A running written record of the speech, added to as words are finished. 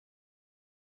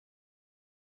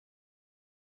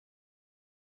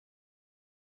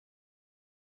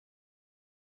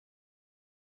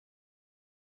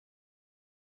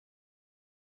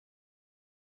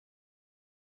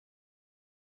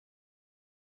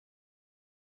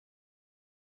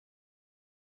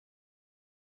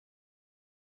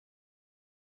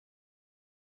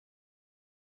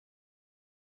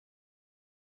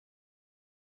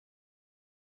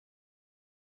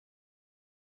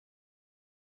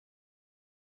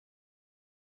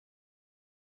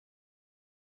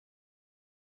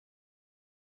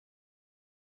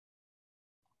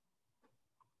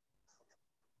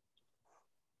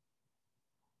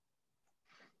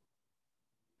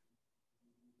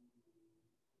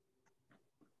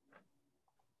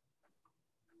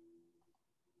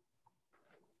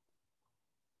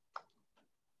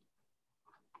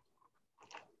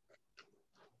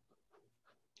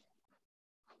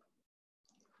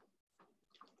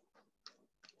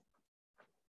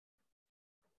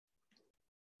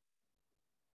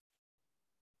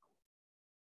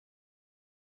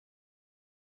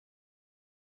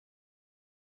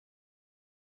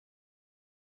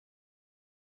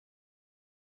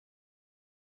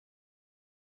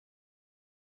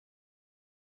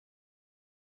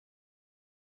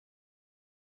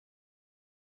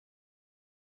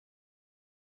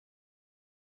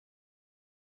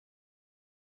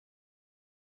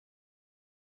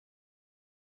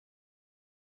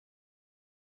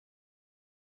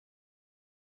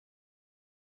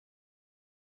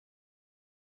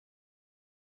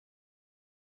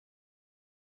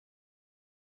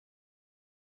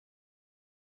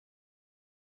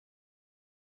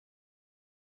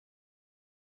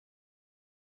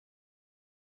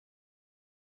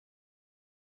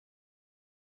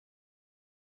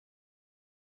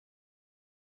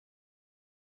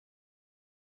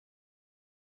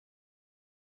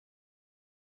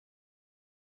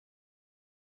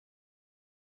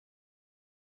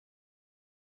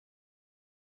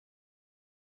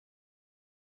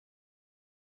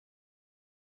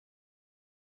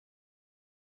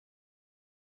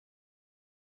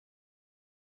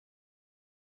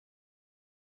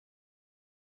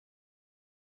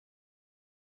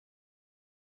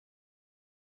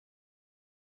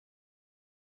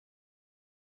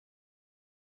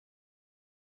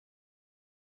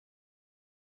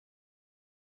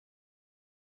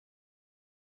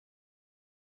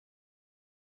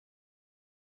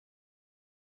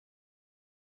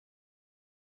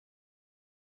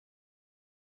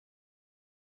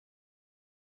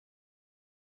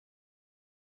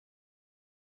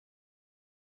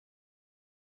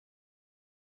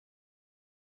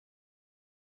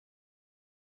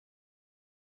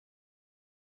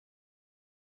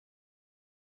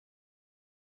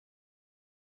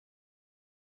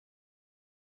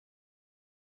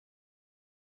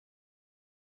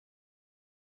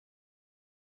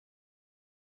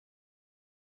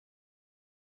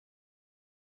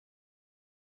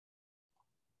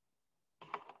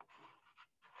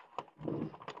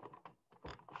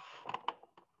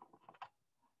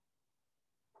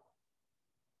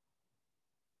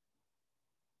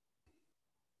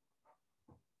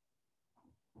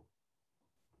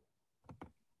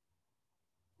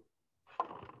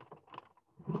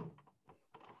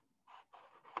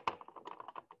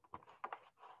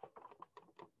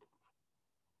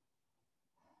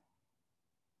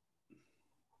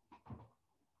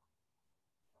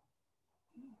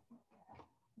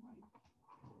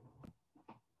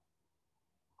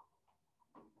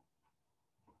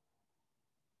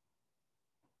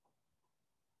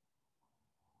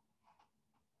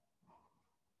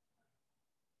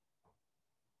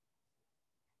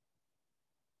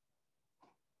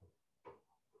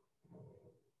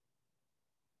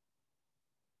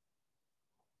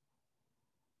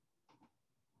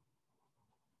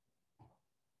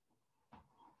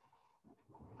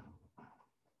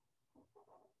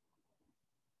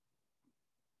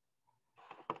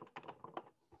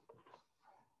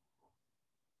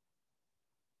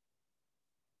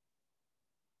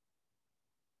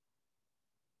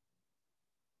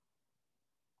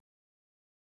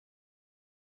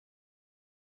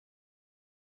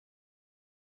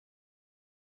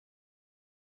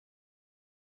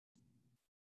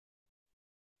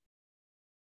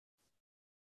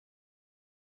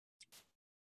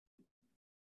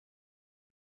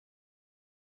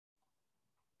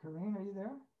Corinne, are you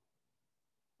there?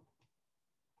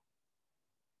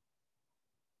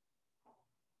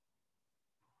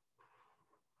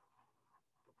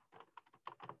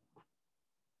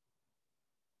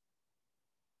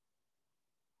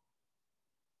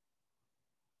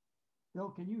 Bill,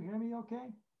 can you hear me okay?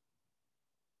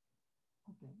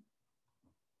 Okay.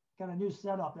 Got a new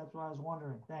setup, that's what I was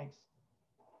wondering. Thanks.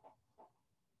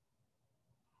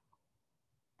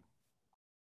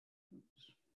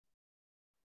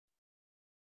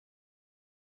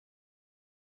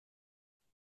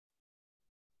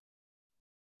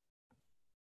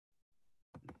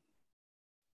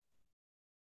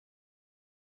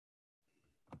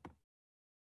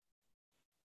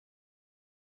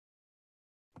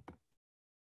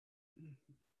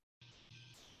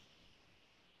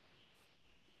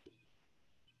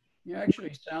 You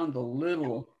actually sound a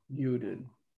little muted.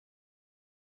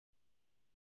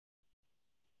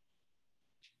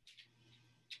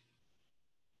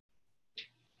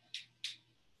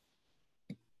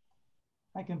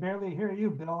 I can barely hear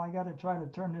you, Bill. I got to try to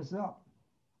turn this up.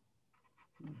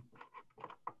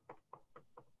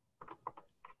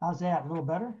 How's that? A little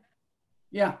better?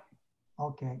 Yeah.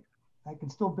 Okay. I can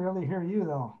still barely hear you,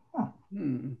 though. Huh.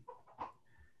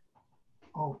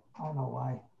 Oh, I don't know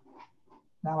why.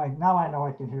 Now I know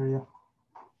I can hear you.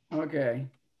 Okay.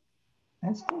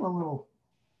 It's still a little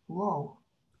low.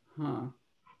 Huh.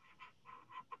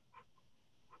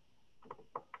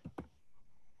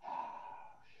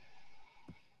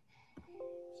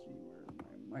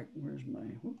 Let's see where's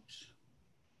my whoops.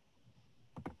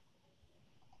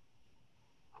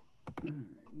 All right,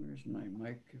 where's my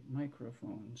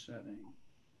microphone setting?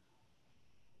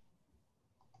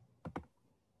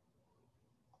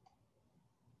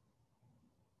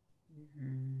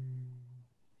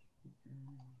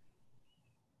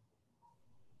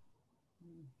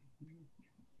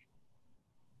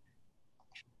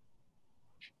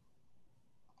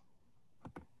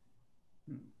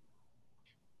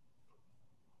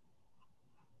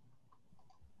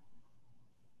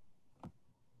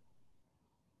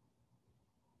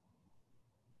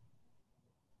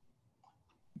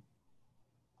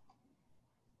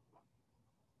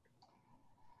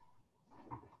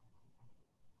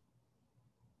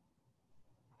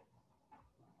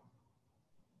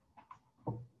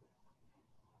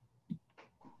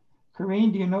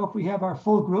 Corinne, do you know if we have our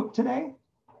full group today?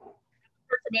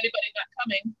 Heard from anybody not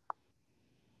coming.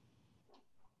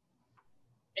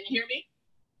 Can you hear me?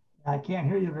 I can't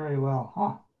hear you very well.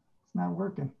 Huh? It's not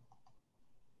working.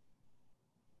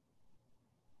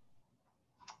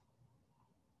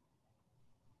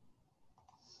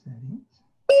 Settings.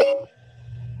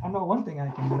 I know one thing I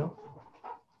can do.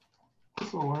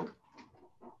 This will work.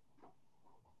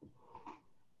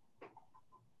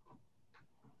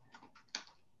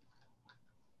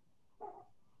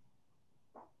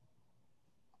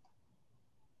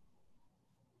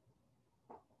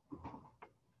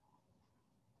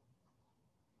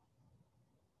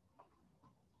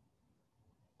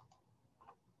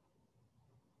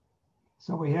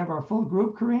 So we have our full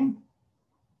group, Corinne?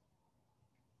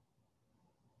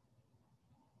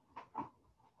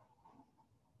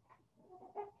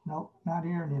 Nope, not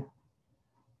hearing you.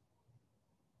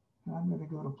 I'm going to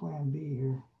go to plan B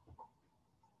here.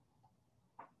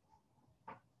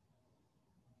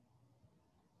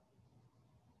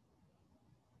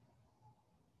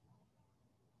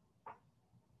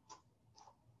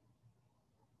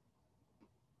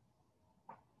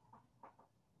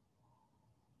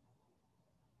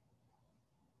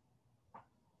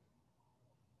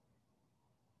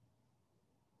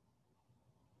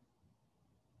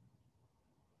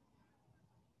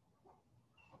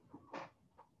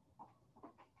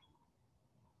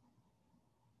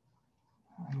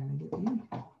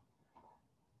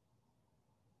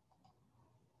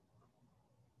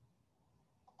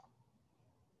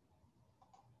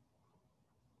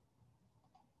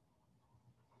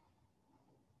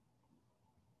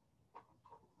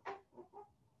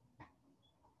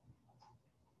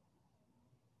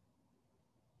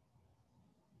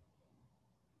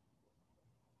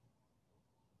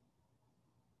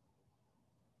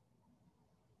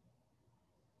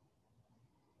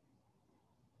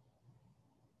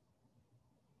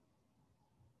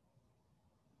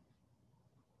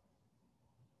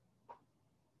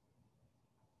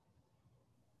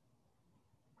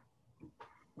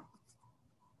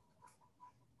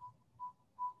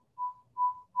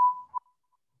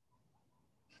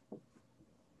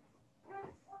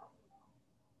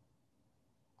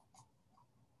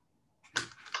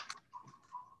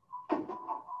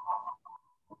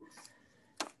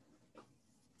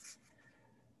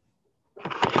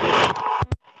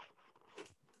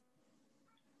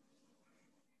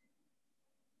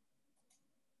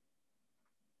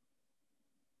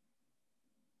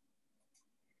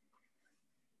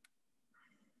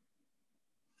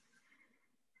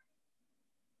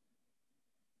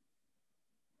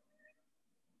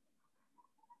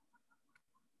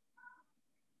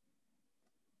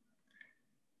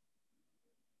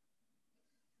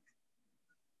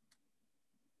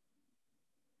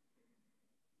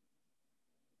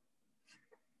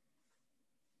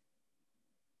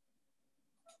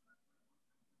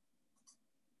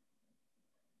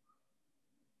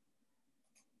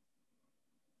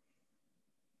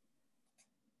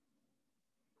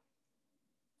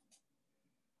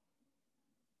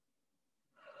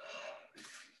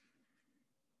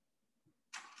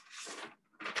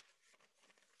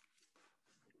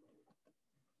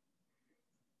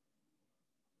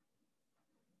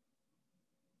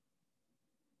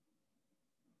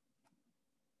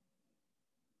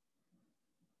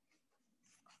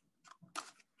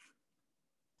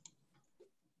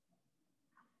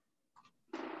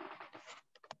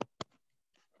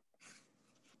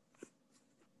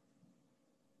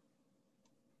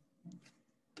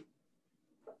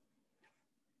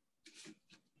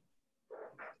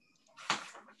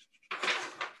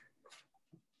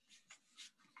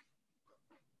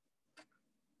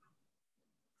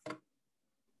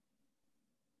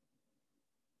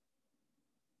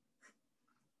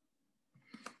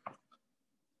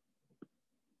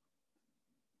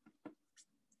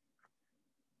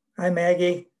 Hi,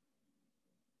 Maggie.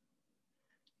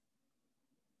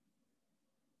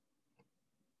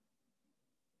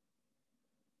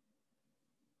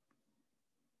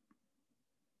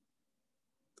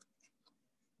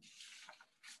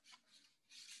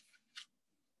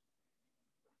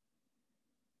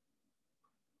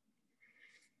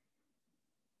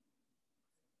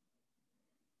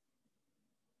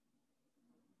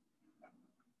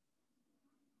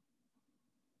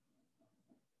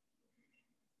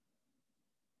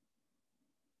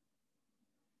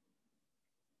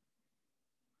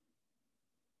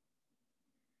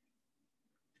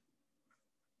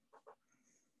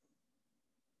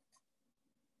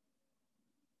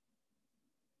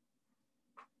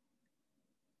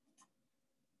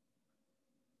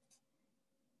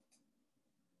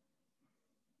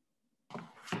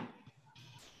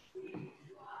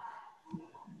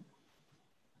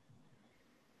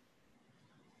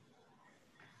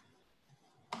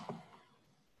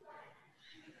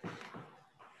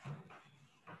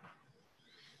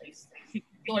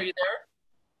 Are you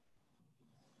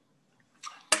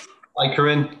there? Hi,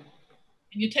 Corinne.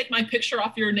 Can you take my picture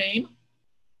off your name?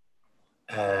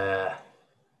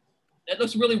 It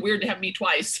looks really weird to have me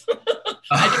twice.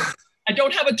 I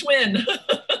don't have a twin.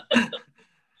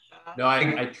 No,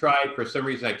 I tried. For some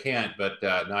reason I can't, but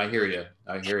no, I hear you.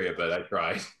 I hear you, but I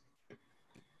tried.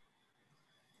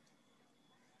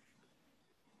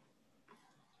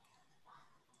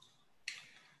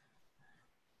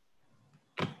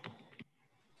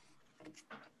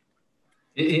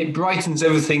 It brightens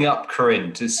everything up,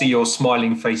 Corinne, to see your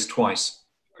smiling face twice.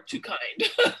 You're too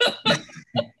kind.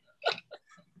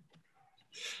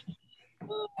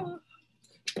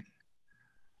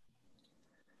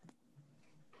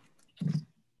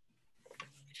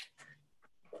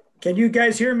 Can you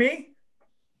guys hear me?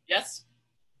 Yes.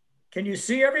 Can you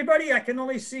see everybody? I can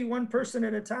only see one person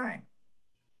at a time.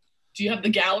 Do you have the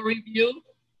gallery view?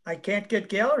 I can't get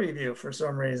gallery view for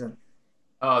some reason.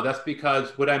 Oh, that's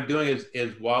because what I'm doing is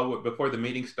before the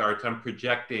meeting starts, I'm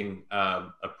projecting a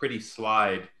pretty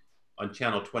slide on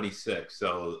channel 26.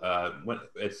 So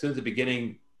as soon as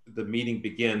the meeting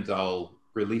begins, I'll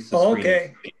release the screen.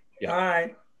 Okay. Yeah. All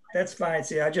right. That's fine.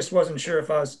 See, I just wasn't sure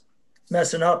if I was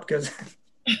messing up because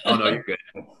Oh no, you're good.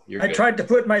 You're I good. tried to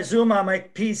put my Zoom on my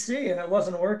PC and it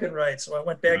wasn't working right. So I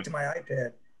went back to my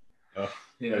iPad. Oh,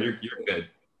 yeah, you're good.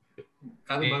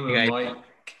 At the moment, Mike,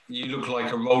 you look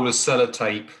like a roll of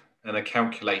sellotape and a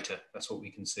calculator. That's what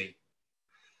we can see.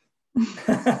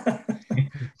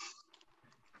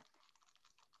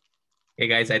 Hey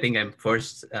guys, I think I'm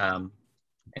first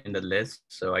in the list,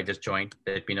 so I just joined.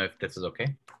 Let me know if this is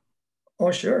okay.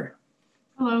 Oh, sure.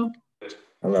 Hello.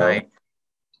 Hello. Hi.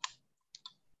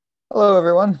 Hello,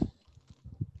 everyone.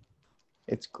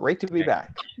 It's great to be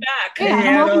back. Back. Hey, Hey,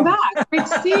 Adam, welcome Adam. back. Great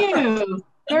to see you.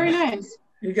 Very nice.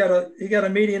 You got a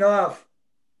meeting off.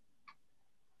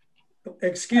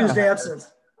 Excused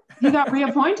absence. You got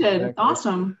reappointed. Exactly.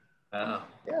 Awesome. Yeah,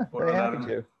 Well very done, happy Adam.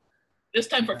 to. This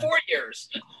time for 4 years.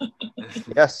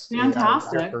 Yes. yeah, I was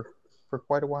Fantastic. here for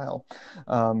quite a while.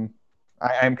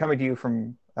 I'm coming to you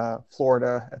from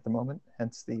Florida at the moment,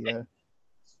 hence the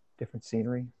different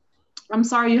scenery. I'm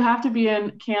sorry, you have to be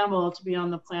in Campbell to be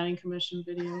on the Planning Commission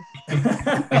video.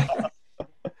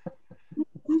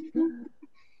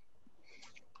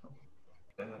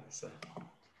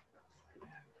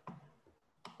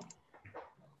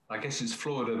 I guess it's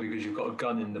Florida because you've got a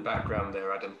gun in the background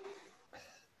there, Adam.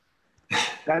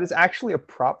 That is actually a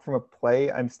prop from a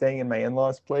play. I'm staying in my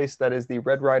in-laws' place. That is the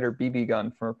Red Ryder BB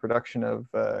gun from a production of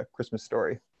Christmas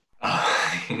Story.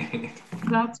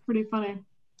 That's pretty funny.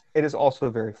 It is also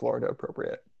very Florida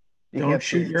appropriate. You Don't can't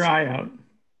shoot see your it. eye out.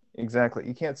 Exactly.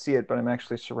 You can't see it, but I'm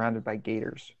actually surrounded by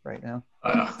gators right now.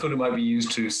 I thought it might be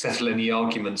used to settle any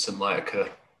arguments that might occur.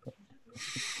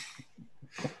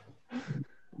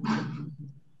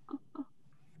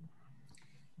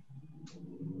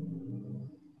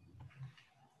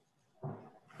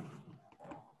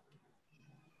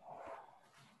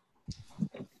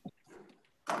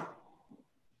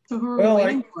 So who are Well, we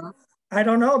waiting for? I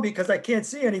don't know because I can't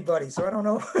see anybody. So I don't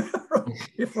know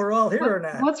if we're all here or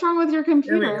not. What's wrong with your There we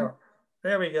computer? go.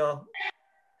 There we go.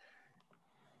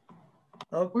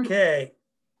 Okay.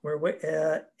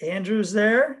 Andrew's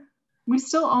there. We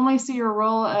still only see your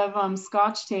roll of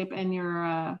Scotch tape and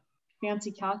your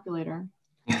fancy calculator.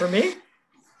 For me?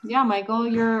 Yeah, Michael,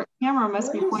 your camera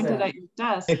must be What is pointed that? at your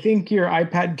desk. I think your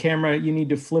iPad camera, you need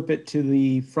to flip it to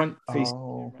the front face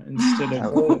Oh, instead that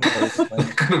of. was- that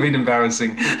was- Could have been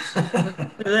embarrassing. Look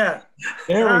at that.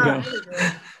 There we Ah, go. There we go.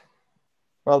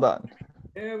 well done.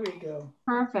 There we go.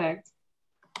 Perfect.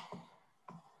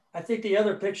 I think the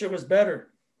other picture was better.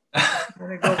 I'm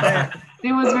gonna go back.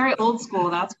 It was very old school,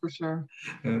 that's for sure.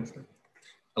 I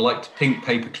liked pink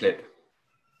paperclip.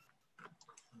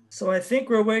 So I think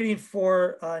we're waiting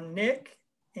for Nick.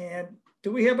 And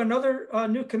do we have another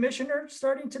new commissioner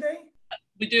starting today?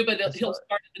 We do, but he'll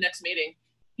start at the next meeting.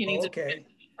 He needs Okay. it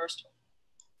first.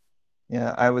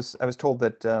 Yeah, I was told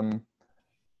that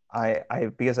I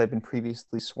because I've been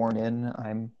previously sworn in,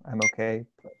 I'm okay.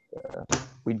 But,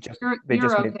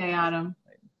 You're okay, Adam.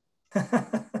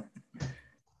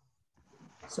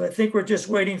 So I think we're just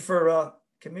waiting for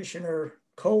Commissioner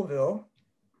Colville.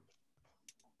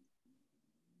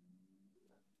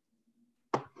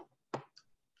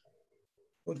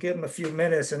 We'll give him a few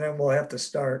minutes and then we'll have to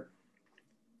start.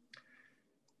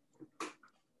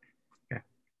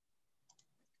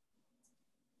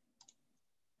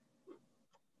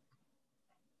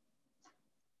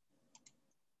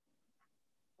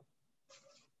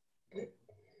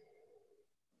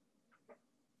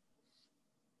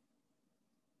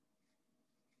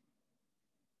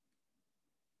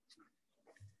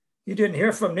 You didn't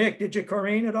hear from Nick, did you,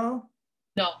 Corinne, at all?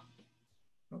 No.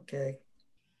 Okay.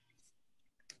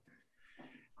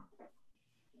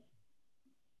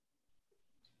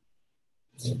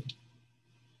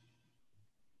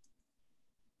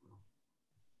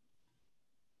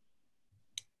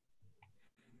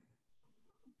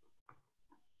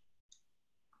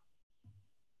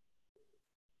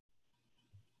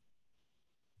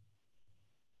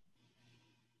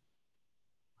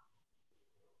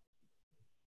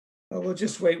 Well, we'll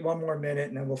just wait one more minute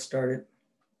and then we'll start it.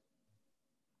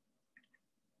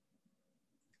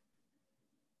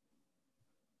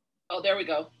 Oh, there we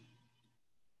go.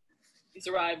 He's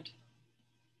arrived.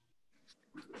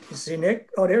 You see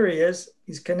Nick? Oh, there he is.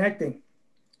 He's connecting.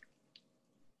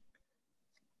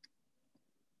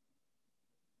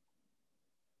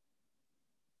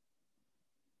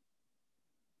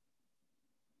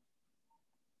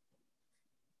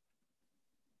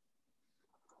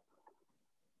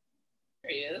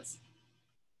 There he is.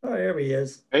 Oh, there he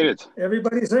is. Made it.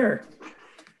 Everybody's there.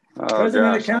 Oh,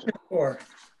 President gosh. accounted for.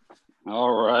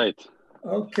 All right.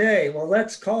 Okay, well,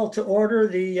 let's call to order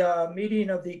the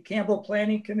meeting of the Campbell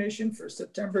Planning Commission for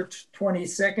September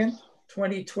 22nd,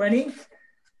 2020.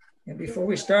 And before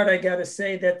we start, I got to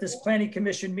say that this Planning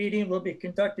Commission meeting will be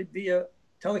conducted via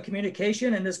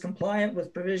telecommunication and is compliant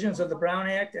with provisions of the Brown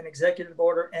Act and Executive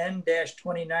Order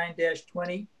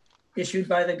N-29-20 issued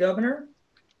by the governor.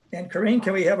 And Corinne,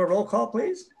 can we have a roll call,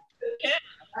 please? Okay.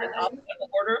 I'll have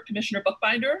order. Commissioner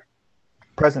Bookbinder.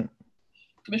 Present.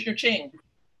 Commissioner Ching.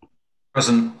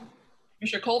 Present.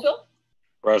 Commissioner Colville.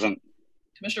 Present.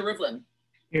 Commissioner Rivlin.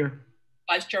 Here.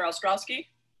 Vice Chair Ostrowski.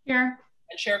 Here.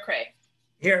 And Chair Cray.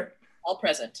 Here. All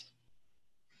present.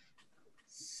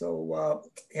 So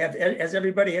has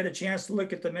everybody had a chance to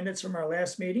look at the minutes from our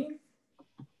last meeting?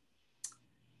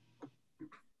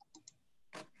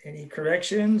 Any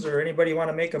corrections or anybody want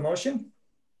to make a motion?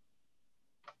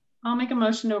 I'll make a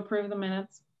motion to approve the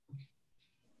minutes.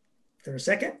 Is there a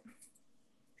second?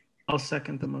 I'll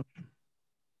second the motion.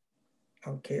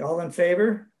 Okay, all in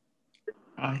favor?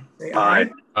 Aye. Say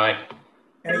Aye. Aye.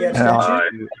 Any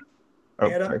abstentions? Aye. Oh,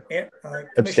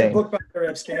 Commissioner Abstain. Bookbinder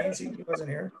abstains, he wasn't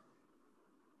here.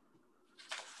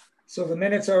 So the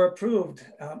minutes are approved.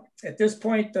 At this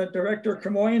point, Director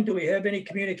Crimoyan, do we have any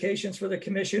communications for the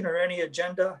commission or any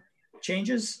agenda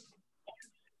changes?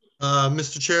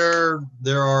 Mr. Chair,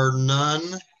 there are none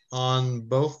on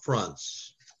both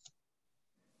fronts.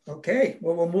 Okay,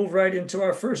 well, we'll move right into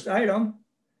our first item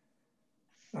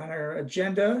on our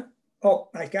agenda. Oh,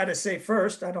 I gotta say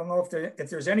first, I don't know if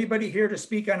there's anybody here to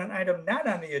speak on an item not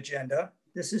on the agenda.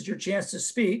 This is your chance to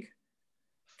speak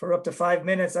for up to 5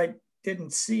 minutes. I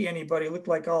didn't see anybody, look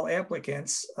like all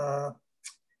applicants. But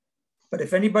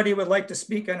if anybody would like to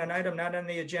speak on an item not on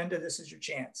the agenda, this is your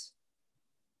chance.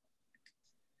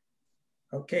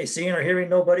 Okay, seeing or hearing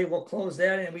nobody, we'll close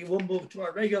that and we will move to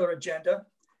our regular agenda.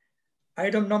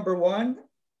 Item number 1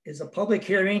 is a public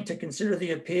hearing to consider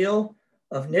the appeal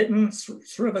of Nitin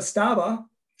Srivastava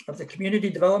of the Community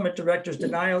Development Director's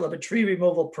denial of a tree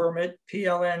removal permit,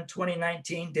 PLN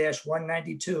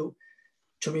 2019-192,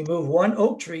 to remove one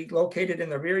oak tree located in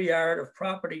the rear yard of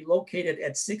property located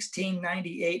at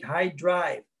 1698 Hyde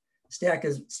Drive.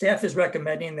 Staff is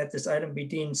recommending that this item be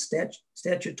deemed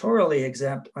statutorily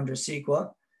exempt under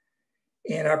CEQA.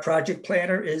 And our project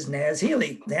planner is Naz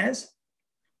Healy. Naz?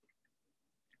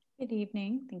 Good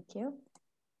evening, thank you.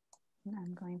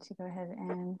 I'm going to go ahead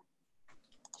and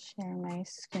share my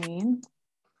screen.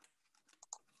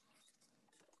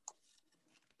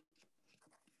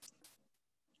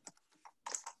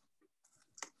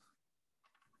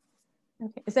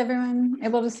 Okay, is everyone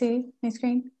able to see my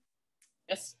screen?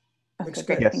 Yes. Okay,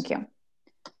 great, Yes. thank you.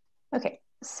 Okay,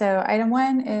 so item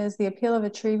 1 is the appeal of a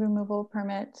tree removal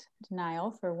permit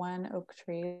denial for one oak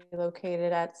tree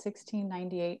located at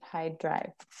 1698 Hyde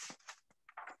Drive.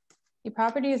 The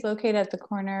property is located at the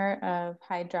corner of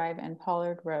Hyde Drive and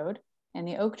Pollard Road, and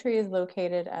the oak tree is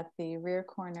located at the rear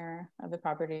corner of the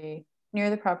property, near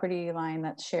the property line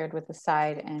that's shared with the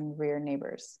side and rear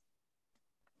neighbors.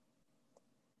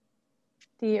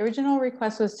 The original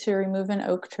request was to remove an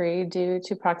oak tree due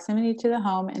to proximity to the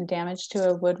home and damage to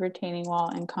a wood retaining wall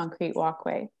and concrete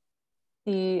walkway.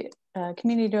 The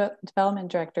community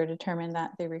development director determined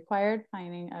that the required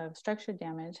finding of structure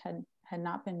damage had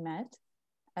not been met,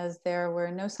 as there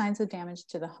were no signs of damage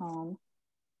to the home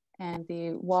and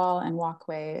the wall and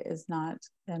walkway is not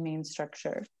a main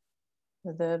structure.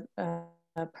 The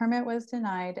permit was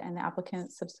denied and the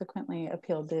applicant subsequently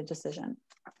appealed the decision.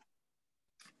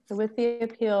 So with the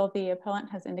appeal, the appellant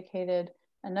has indicated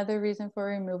another reason for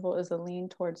removal is a lean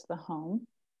towards the home.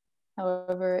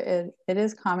 However, it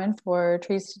is common for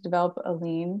trees to develop a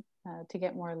lean to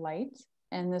get more light,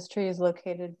 and this tree is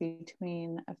located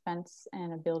between a fence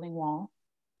and a building wall.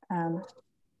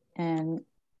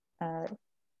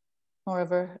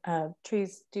 Moreover,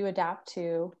 trees do adapt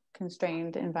to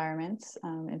constrained environments.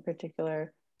 In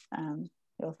particular,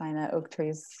 you'll find that oak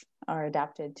trees are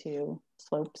adapted to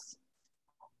slopes.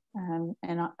 And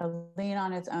a lean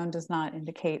on its own does not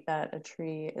indicate that a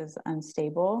tree is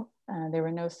unstable. There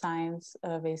were no signs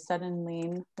of a sudden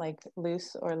lean like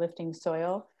loose or lifting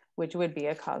soil, which would be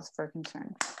a cause for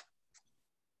concern.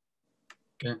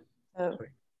 Okay. So,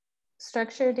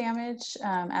 structure damage,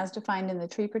 as defined in the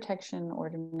tree protection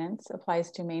ordinance,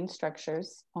 applies to main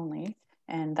structures only,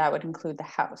 and that would include the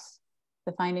house.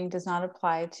 The finding does not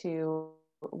apply to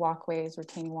walkways,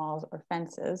 retaining walls, or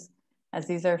fences, as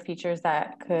these are features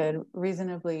that could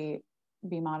reasonably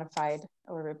be modified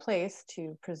or replaced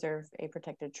to preserve a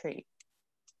protected tree.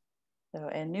 So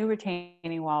a new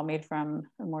retaining wall made from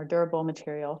a more durable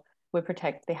material would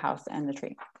protect the house and the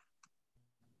tree.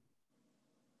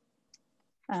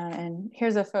 And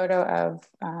here's a photo of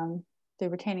the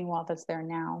retaining wall that's there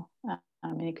now.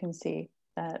 And you can see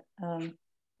that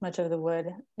much of the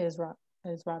wood is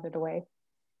rotted away.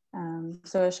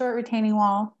 So a short retaining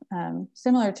wall,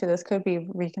 similar to this, could be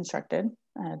reconstructed.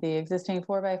 The existing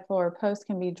 4x4 post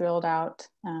can be drilled out,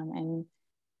 and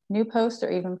new posts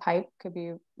or even pipe could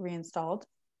be reinstalled.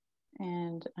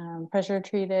 And pressure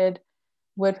treated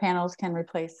wood panels can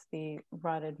replace the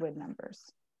rotted wood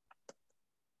members.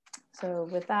 So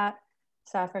with that,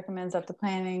 staff recommends that the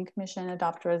Planning Commission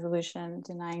adopt a resolution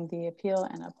denying the appeal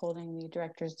and upholding the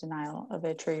director's denial of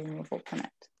a tree removal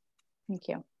permit. Thank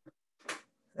you.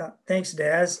 Thanks,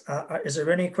 Daz. Is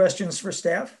there any questions for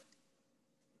staff?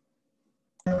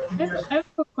 I have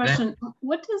a question.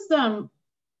 What does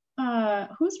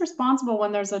who's responsible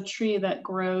when there's a tree that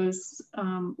grows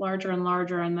larger and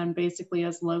larger and then basically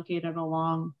is located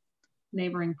along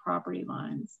neighboring property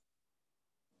lines?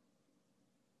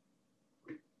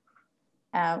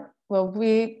 Well,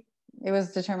 it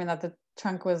was determined that the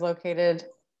trunk was located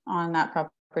on that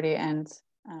property, and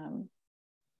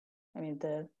I mean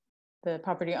the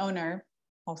property owner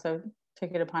also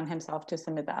took it upon himself to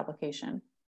submit the application.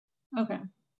 Okay,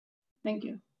 thank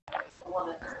you.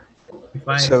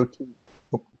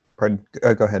 Pardon,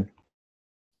 go ahead.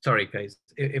 Sorry, guys.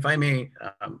 If I may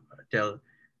tell,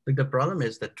 like the problem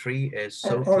is the tree is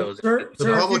so close. Sir,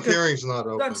 the public hearing's not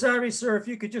open. I'm sorry, sir. If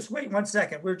you could just wait 1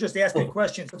 second. We're just asking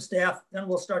questions of staff. Then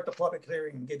we'll start the public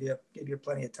hearing and give you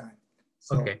plenty of time.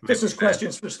 So okay. This is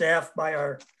questions for staff by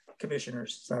our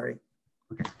commissioners. Sorry.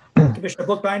 Okay. Commissioner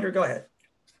Bookbinder, go ahead.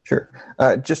 Sure.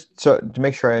 Just so to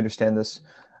make sure I understand this,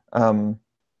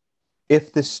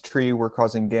 if this tree were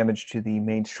causing damage to the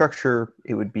main structure,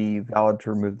 it would be valid to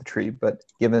remove the tree. But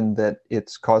given that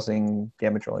it's causing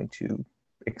damage only to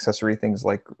accessory things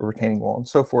like a retaining wall and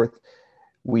so forth,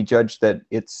 we judge that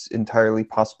it's entirely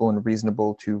possible and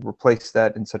reasonable to replace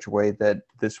that in such a way that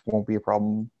this won't be a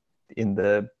problem in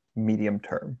the medium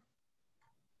term.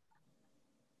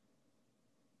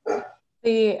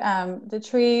 The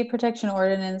tree protection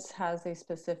ordinance has a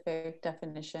specific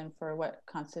definition for what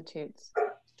constitutes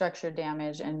structure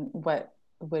damage and what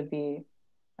would be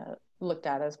looked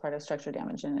at as part of structure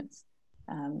damage. And it's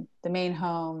the main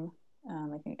home,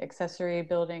 I think accessory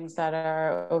buildings that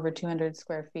are over 200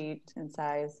 square feet in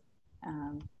size,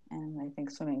 and I think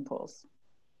swimming pools.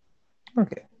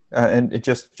 Okay. And it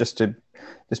just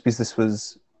because this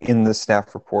was in the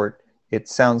staff report, it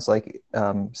sounds like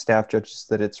staff judges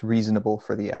that it's reasonable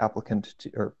for the applicant to,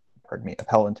 or pardon me,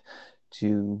 appellant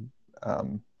to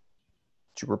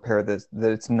to repair this,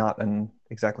 that it's not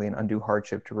exactly an undue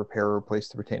hardship to repair or replace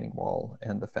the retaining wall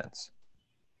and the fence.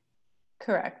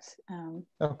 Correct.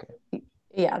 Okay.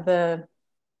 Yeah, the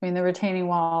retaining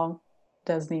wall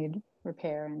does need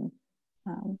repair, and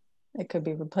it could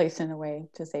be replaced in a way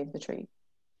to save the tree.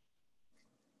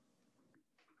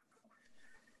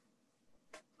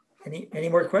 Any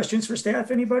more questions for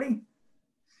staff, anybody?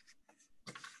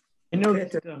 I know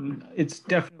that it's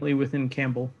definitely within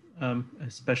Campbell,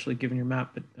 especially given your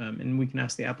map, but and we can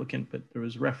ask the applicant, but there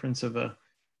was reference of a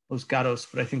Los Gatos,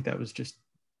 but I think that was just,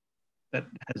 that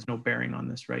has no bearing on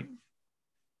this, right?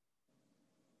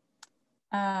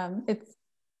 It's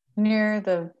near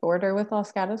the border with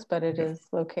Los Gatos, but it is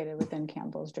located within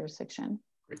Campbell's jurisdiction.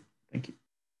 Great, thank you.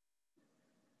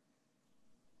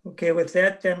 Okay, with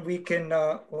that, then we can,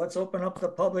 let's open up the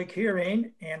public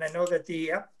hearing. And I know that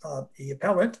the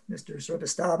appellant, Mr.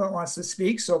 Sotostava, wants to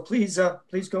speak. So please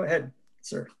go ahead,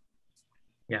 sir.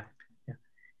 Yeah.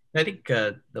 I think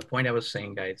the point I was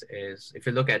saying, guys, is if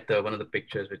you look at one of the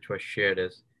pictures which was shared,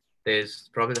 is there's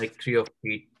probably like 3 or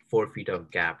 4 feet of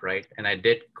gap, right? And I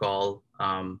did call,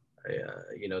 the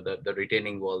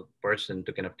retaining wall person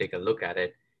to kind of take a look at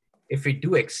it. If we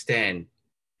do extend,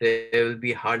 there will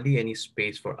be hardly any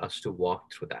space for us to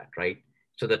walk through that, right?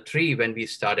 So the tree, when we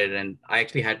started, and I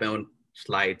actually had my own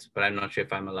slides, but I'm not sure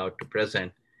if I'm allowed to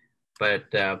present.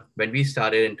 But when we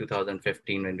started in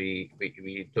 2015, when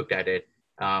we looked at it,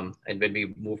 and when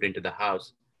we moved into the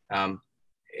house,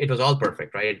 it was all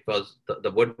perfect, right? It was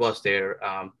the wood was there,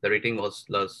 the retaining was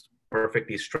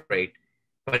perfectly straight.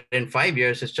 But in 5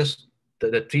 years, it's just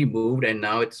the tree moved, and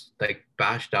now it's like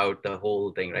bashed out the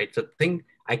whole thing, right? So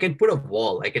I can put a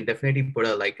wall. I can definitely put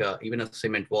even a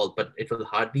cement wall, but it will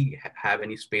hardly have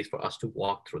any space for us to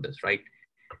walk through this, right?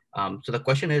 So the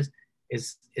question is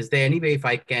there any way if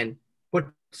I can put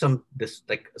this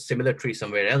like similar tree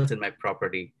somewhere else in my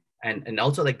property, and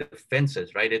also like the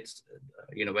fences, right? It's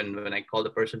when I called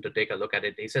the person to take a look at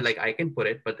it, they said like I can put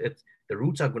it, but the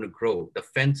roots are going to grow. The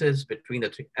fences between the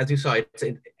three, as you saw, it's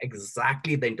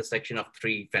exactly the intersection of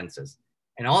 3 fences,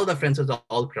 and all the fences are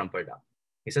all crumpled up.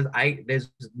 He says, there's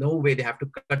no way they have to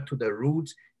cut through the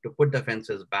roots to put the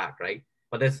fences back, right?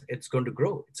 But it's going to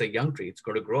grow. It's a young tree. It's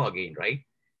going to grow again, right?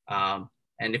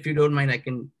 And if you don't mind, I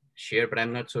can share, but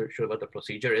I'm not so sure what the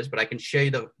procedure is, but I can share you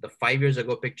the 5 years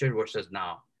ago picture versus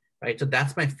now, right? So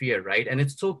that's my fear, right? And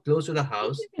it's so close to the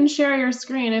house. You can share your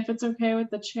screen if it's okay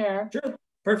with the chair. Sure,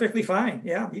 perfectly fine.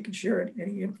 Yeah, you can share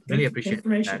any really appreciate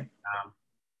information.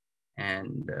 That. I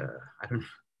don't.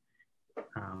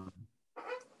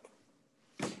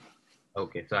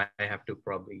 Okay, so I have to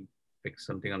probably fix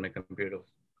something on my computer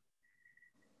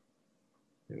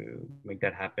to make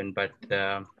that happen, but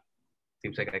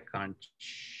seems like I can't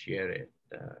share it.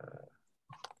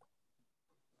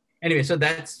 Anyway, so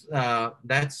that's what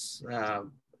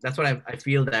I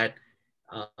feel that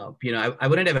I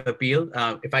wouldn't have appealed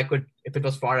if it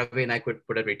was far away and I could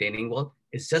put a retaining wall.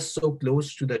 It's just so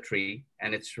close to the tree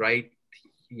and it's right,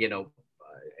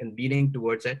 and leaning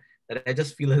towards it that I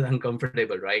just feel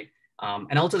uncomfortable, right?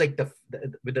 And also like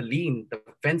with the lean, the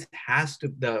fence has to,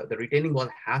 the retaining wall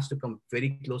has to come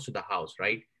very close to the house,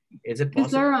 right? Is it possible?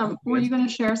 Is there, were you going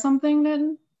to share something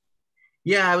then?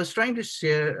 Yeah, I was trying to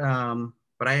share,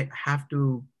 but I have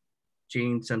to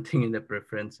change something in the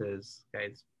preferences,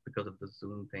 guys, because of the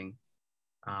Zoom thing.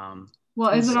 Well,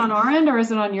 is it on our end or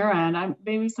is it on your end?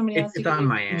 Maybe somebody else. It's on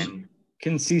my end.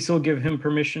 Can Cecil give him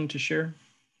permission to share?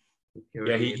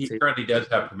 Yeah, he currently does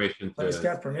have permission. But he's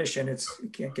got permission. You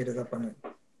can't get it up on it.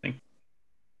 Thank you.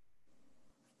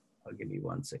 I'll give you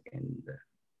 1 second.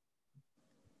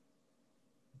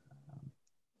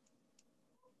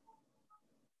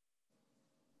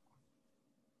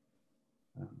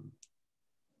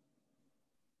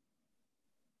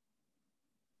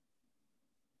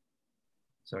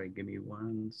 Sorry, give me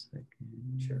 1 second.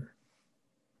 Sure.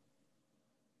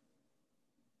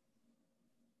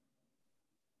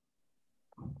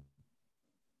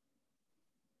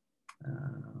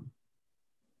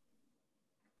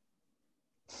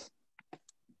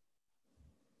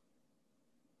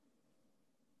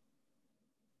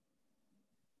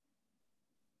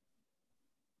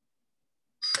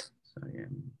 Sorry,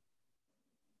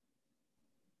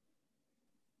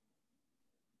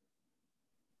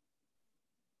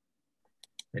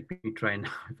 let me try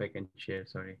now if I can share,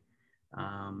 sorry.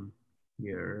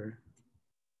 Here.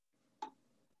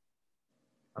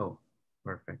 Oh,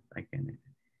 perfect, I can.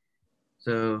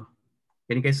 So,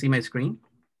 can you guys see my screen?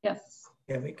 Yes.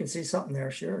 Yeah, we can see something there,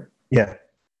 sure. Yeah.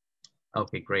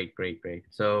 Okay, great.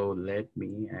 So let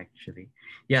me actually,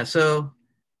 yeah, so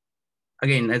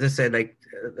again, as I said,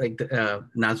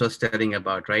 Naz was telling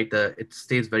about, right? It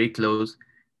stays very close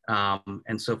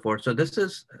and so forth. So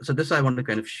this I want to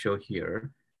kind of show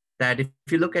here that if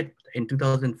you look at in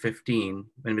 2015,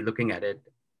 when we're looking at it,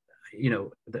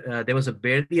 there was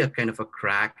barely a kind of a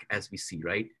crack as we see,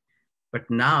 right? But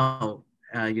now,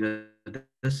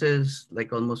 this is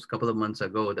like almost a couple of months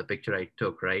ago, the picture I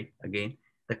took, right? Again,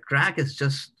 the crack is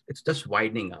it's just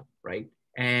widening up, right?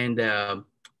 And, one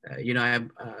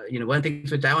of the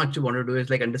things which I want to do is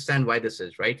like understand why this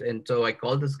is, right? And so I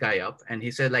called this guy up and he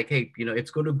said like, hey,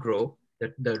 it's going to grow.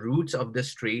 The roots of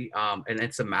this tree, and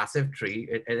it's a massive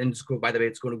tree. And by the way,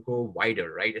 it's going to go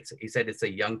wider, right? He said it's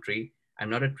a young tree. I'm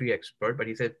not a tree expert, but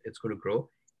he said it's going to grow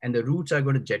and the roots are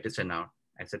going to jettison out.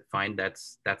 I said, fine,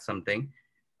 that's something.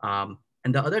 And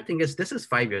the other thing is, this is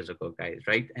 5 years ago, guys,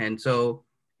 right? And so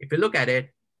if you look at it,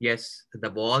 yes,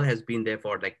 the wall has been there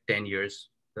for like 10 years.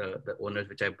 The owners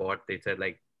which I bought, they said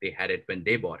like they had it when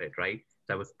they bought it, right?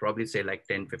 So I would probably say like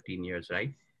 10, 15 years,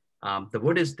 right? The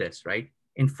wood is this, right?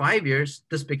 In 5 years,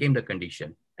 this became the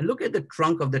condition. And look at the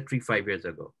trunk of the tree 5 years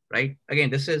ago, right? Again,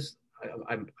 this is,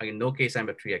 in no case I'm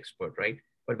a tree expert, right?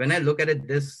 But when I look at it,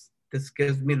 this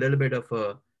gives me a little bit of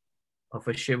a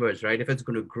shivers, right? If it's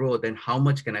going to grow, then how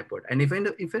much can I put? And if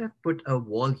I put a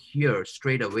wall here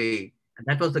straight away, and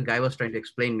that was the guy was trying to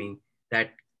explain me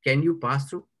that, can you pass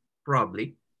through?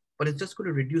 Probably, but it's just going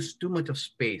to reduce too much of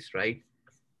space, right?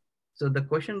 So the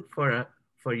question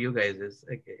for you guys is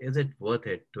it worth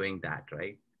it doing that,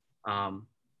 right?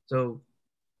 So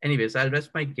anyways, I'll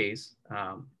rest my case.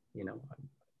 I'm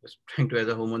just trying to, as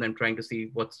a homeowner, I'm trying to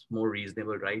see what's more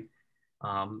reasonable, right?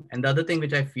 And the other thing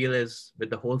which I feel is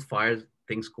with the whole fire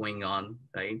things going on,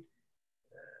 right?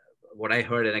 What I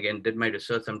heard, and again, did my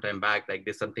research some time back, like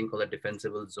there's something called a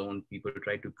defensible zone people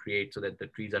try to create so that the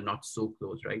trees are not so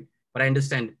close, right? But I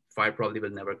understand fire probably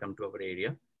will never come to our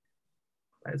area.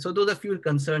 Right? So those are few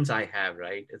concerns I have,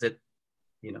 right? Is it,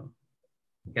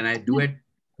 can I do it?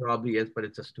 Probably yes, but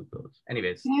it's just too close.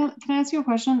 Anyways. Can I ask you a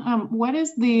question? What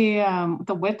is the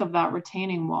width of that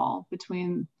retaining wall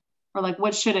between, or like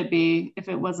what should it be if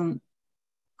it wasn't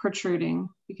protruding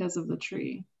because of the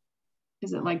tree?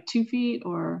 Is it like 2 feet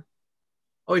or?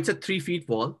 Oh, it's a 3 feet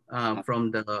wall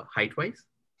from the height wise.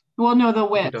 Well, no, the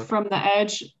width from the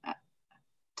edge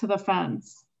to the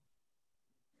fence.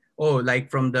 Oh, like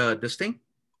from this thing?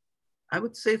 I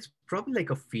would say it's probably like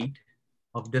a feet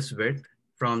of this width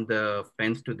from the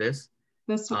fence to this.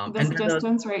 This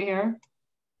distance right here?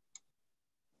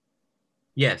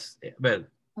 Yes, well,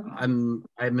 okay.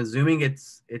 I'm assuming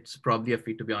it's probably a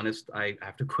feet, to be honest. I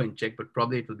have to go and check, but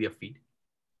probably it will be a feet.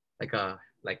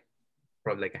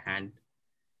 Probably like a hand.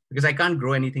 Because I can't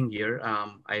grow anything here.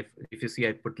 If you see,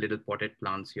 I put little potted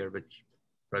plants here, which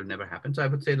probably never happened. So I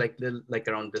would say like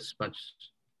around this much,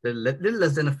 little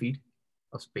less than a feet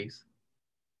of space.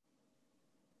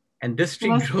 And this tree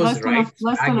grows right.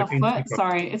 Less than a foot.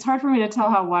 Sorry, it's hard for me to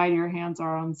tell how wide your hands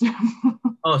are on Zoom.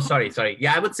 Oh, sorry.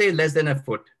 Yeah, I would say less than a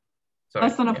foot. Sorry.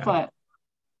 Less than a foot.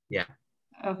 Yeah.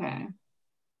 Okay.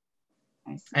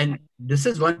 And this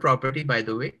is one property, by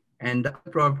the way. And the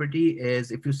property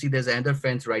is, if you see, there's another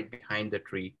fence right behind the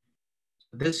tree.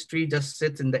 This tree just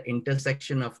sits in the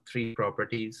intersection of 3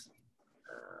 properties.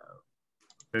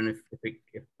 I don't know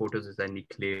if photos is any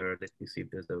clearer. Let me see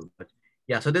if there's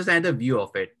yeah, so there's another view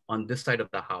of it on this side of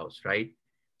the house, right?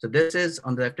 So this is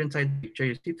on the left-hand side of the picture,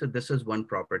 you see, so this is one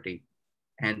property.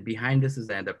 And behind this is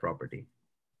another property.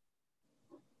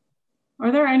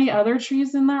 Are there any other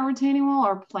trees in that retaining wall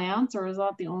or plants, or is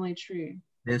that the only tree?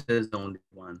 This is the only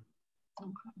one.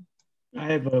 Okay.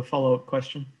 I have a follow-up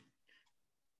question.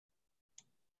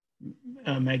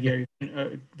 Maggie,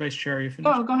 Vice Chair, are you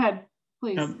finished? Oh, go ahead,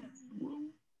 please.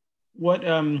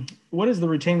 What is the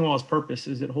retaining wall's purpose?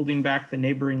 Is it holding back the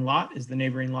neighboring lot? Is the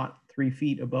neighboring lot 3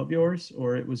 feet above yours,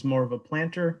 or it was more of a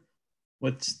planter?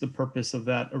 What's the purpose of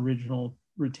that original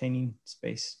retaining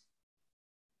space?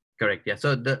 Correct. Yeah.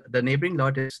 So the neighboring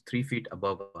lot is 3 feet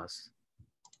above us,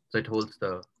 so it holds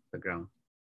the ground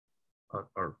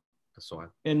or the soil.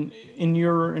 And in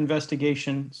your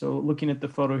investigation, so looking at the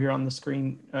photo here on the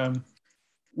screen,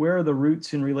 where are the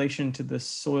roots in relation to the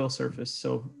soil surface?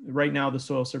 So right now the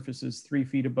soil surface is 3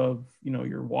 feet above,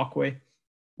 your walkway.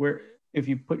 Where, if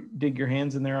you dig your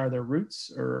hands in there, are there roots,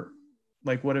 or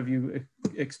like what have you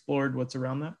explored? What's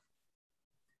around that?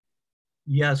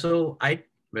 Yeah, so I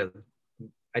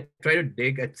try to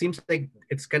dig. It seems like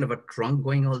it's kind of a trunk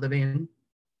going all the way in.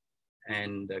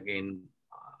 And again,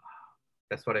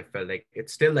 that's what I felt like.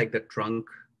 It's still like the trunk,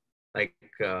 like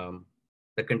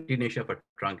the continuation of a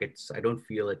trunk. I don't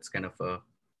feel it's kind of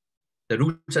the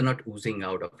roots are not oozing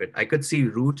out of it. I could see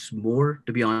roots more,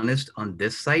 to be honest, on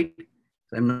this side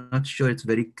I'm not sure it's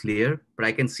very clear, but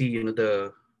I can see, you know,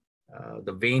 the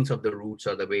veins of the roots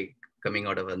are the way coming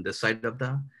out of on this side of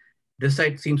this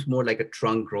side seems more like a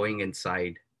trunk growing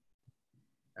inside.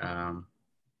 I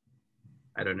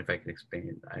don't know if I can explain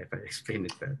it, if I explain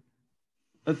it better.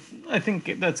 I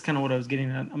think that's kind of what I was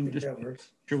getting at. I'm just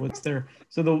sure what's there.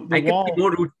 So the I wall. can see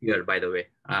more roots here, by the way.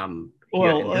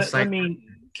 Well, let me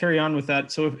carry on with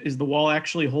that. So is the wall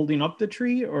actually holding up the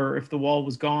tree, or if the wall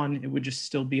was gone, it would just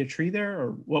still be a tree there?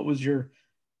 Or what was your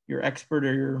expert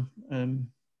or your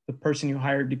the person you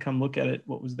hired to come look at it?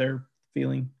 What was their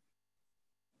feeling?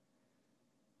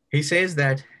 He says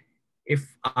that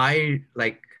if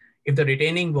the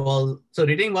retaining wall, so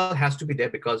retaining wall has to be there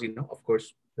because, you know, of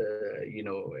course,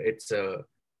 it's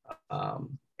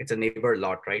a neighbor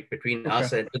lot, right? Between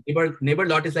us and the neighbor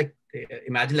lot is like,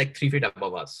 imagine like 3 feet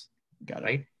above us. Got it.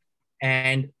 Right?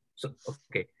 And so,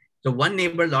 okay. So one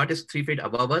neighbor lot is 3 feet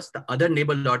above us. The other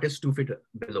neighbor lot is 2 feet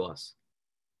below us.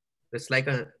 It's like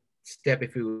a step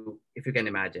if you can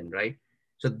imagine, right?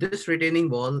 So this retaining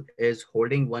wall is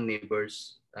holding one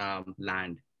neighbor's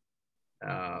land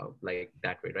like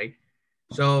that way, right?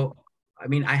 So, I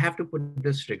mean, I have to put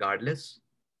this regardless,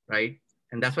 right?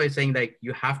 And that's why I'm saying like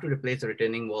you have to replace the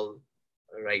retaining wall,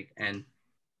 right? And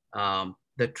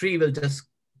the tree will just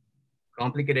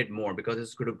complicate it more because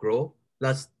it's going to grow.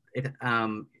 Plus, it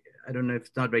I don't know if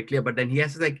it's not very clear, but then he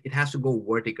has like it has to go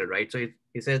vertical, right? So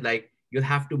he says like you'll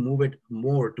have to move it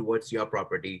more towards your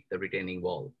property, the retaining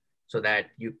wall, so that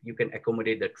you can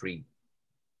accommodate the tree.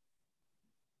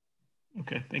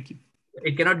 Okay, thank you.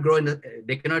 It cannot grow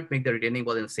they cannot make the retaining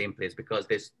wall in the same place because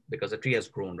the tree has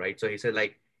grown, right? So he said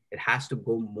like it has to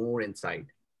go more inside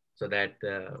so that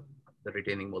the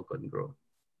retaining wall couldn't grow,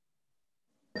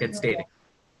 can stay there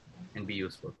and be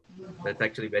useful. That's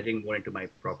actually wedging more into my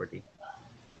property.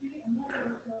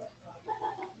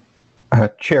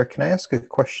 Chair, can I ask a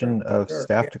question of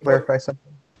staff to clarify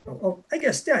something? Oh, I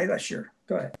guess, yeah, sure.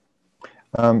 Go ahead.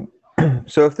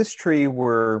 So if this tree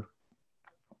were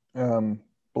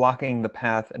blocking the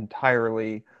path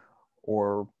entirely,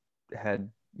 or had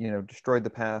destroyed the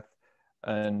path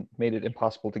and made it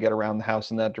impossible to get around the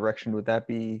house in that direction, would that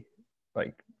be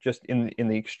like just in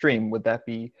the extreme? Would that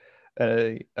be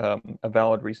a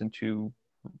valid reason to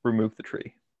remove the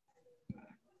tree?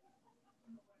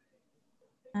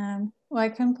 Well, I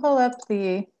can pull up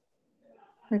the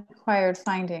required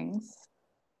findings.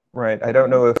 Right. I don't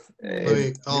know if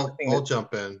I'll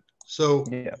jump in. So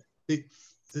yeah.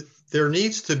 There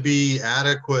needs to be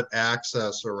adequate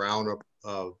access around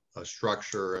a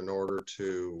structure in order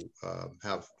to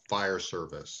have fire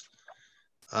service.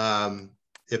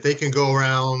 If they can go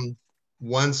around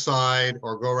one side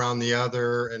or go around the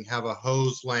other and have a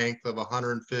hose length of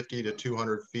 150 to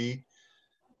 200 feet,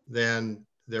 then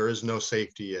there is no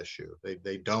safety issue.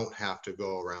 They don't have to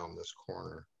go around this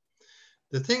corner.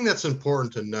 The thing that's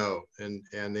important to note, and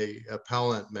the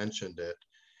appellant mentioned it,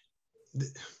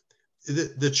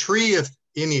 the tree, if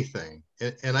anything,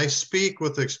 and I speak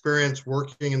with experience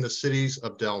working in the cities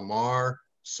of Del Mar,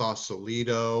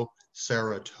 Sausalito,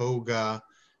 Saratoga,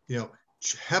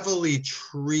 heavily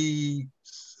tree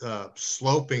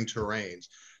sloping terrains.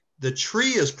 The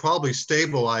tree is probably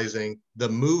stabilizing the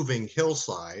moving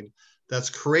hillside that's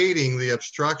creating the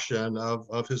obstruction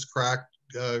of his cracked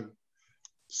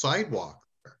sidewalk.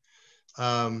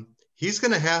 He's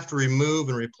going to have to remove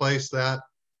and replace that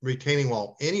retaining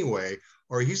wall anyway,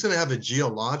 or he's going to have a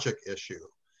geologic issue.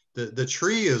 The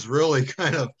tree is really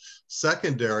kind of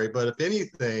secondary, but if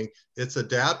anything, it's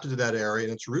adapted to that area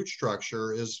and its root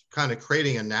structure is kind of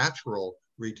creating a natural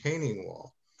retaining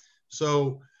wall.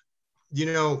 So,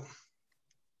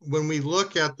 when we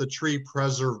look at the tree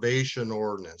preservation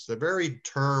ordinance, the very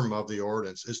term of the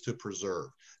ordinance is to preserve.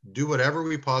 Do whatever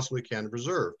we possibly can to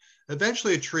preserve.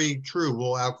 Eventually a tree, true,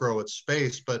 will outgrow its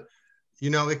space, but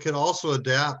it can also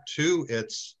adapt to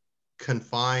its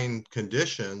confined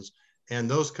conditions, and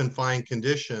those confined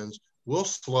conditions will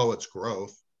slow its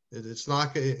growth. It's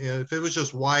not, if it was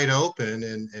just wide open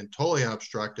and totally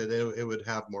unobstructed, it would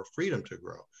have more freedom to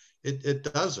grow. It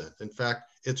doesn't. In fact,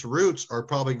 its roots are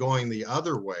probably going the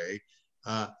other way,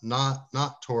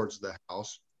 not towards the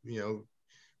house.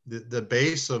 The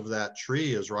base of that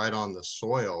tree is right on the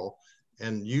soil,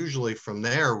 and usually from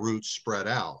there roots spread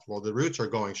out. Well, the roots are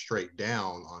going straight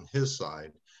down on his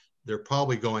side. They're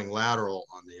probably going lateral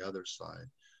on the other side.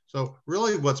 So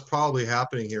really what's probably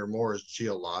happening here more is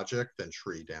geologic than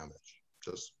tree damage.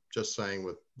 Just saying,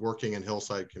 with working in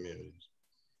hillside communities.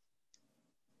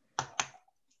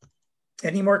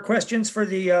 Any more questions for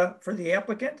the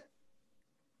applicant?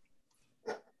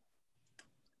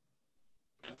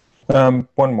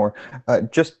 One more.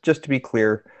 Just to be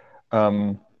clear,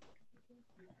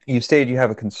 you stated you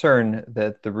have a concern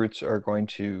that the roots are going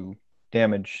to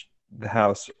damage the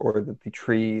house, or that the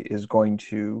tree is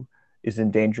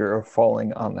in danger of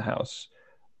falling on the house.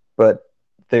 But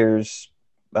there's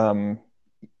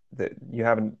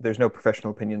there's no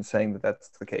professional opinion saying that that's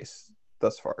the case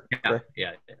thus far. Correct?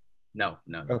 Yeah. No.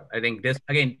 Okay. I think this,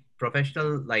 again,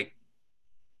 professional, like,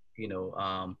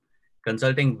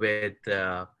 consulting with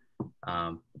the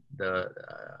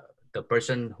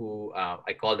person who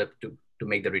I called up to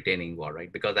make the retaining wall,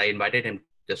 right? Because I invited him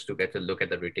just to get a look at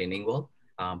the retaining wall,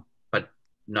 but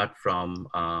not from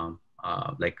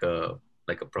like a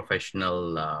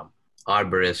professional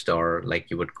arborist, or like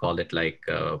you would call it, like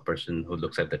a person who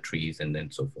looks at the trees and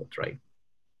then so forth, right?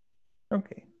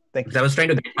 Okay, thank you. Because I was trying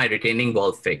to get my retaining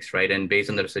wall fixed, right? And based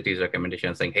on the city's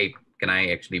recommendation, saying, hey, can I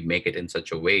actually make it in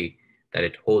such a way that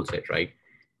it holds it, right?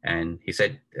 And he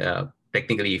said,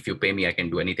 technically, if you pay me, I can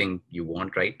do anything you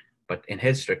want, right? But in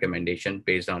his recommendation,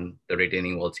 based on the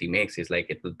retaining walls he makes, he's like,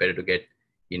 it was better to get,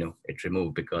 it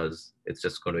removed, because it's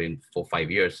just going to, in 4 or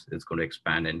 5 years, it's going to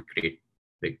expand and create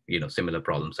big, similar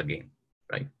problems again,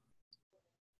 right?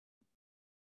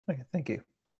 Okay, thank you.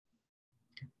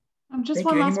 Just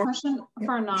one last question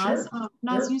for Naz. Sure.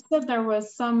 Naz, Sure. you said there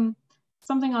was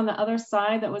something on the other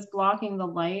side that was blocking the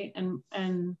light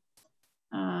and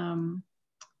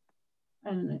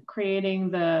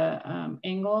creating the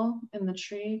angle in the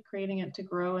tree, creating it to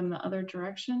grow in the other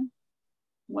direction.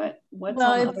 What's on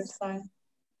the other side?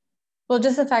 Well,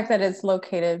 just the fact that it's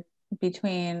located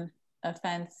between a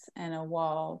fence and a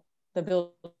wall, the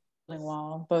building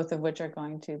wall, both of which are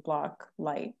going to block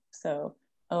light. So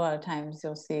a lot of times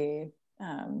you'll see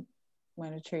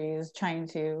when a tree is trying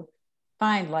to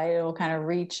find light, it will kind of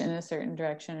reach in a certain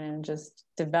direction and just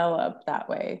develop that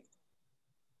way.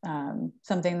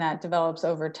 Something that develops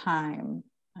over time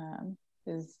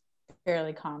is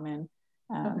fairly common.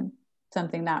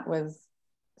 Something that was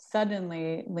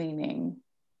suddenly leaning,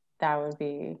 that would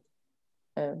be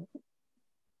a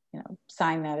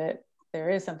sign that there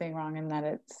is something wrong and that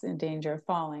it's in danger of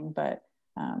falling. But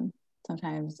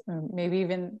sometimes maybe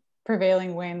even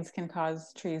prevailing winds can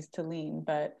cause trees to lean,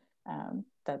 but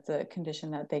that's a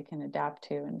condition that they can adapt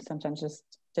to and sometimes just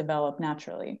develop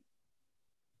naturally.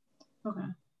 Okay.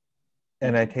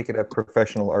 And I take it a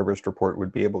professional arborist report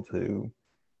would be able to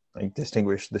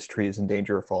distinguish this tree is in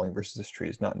danger of falling versus this tree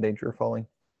is not in danger of falling?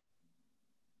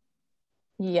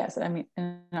 Yes, I mean,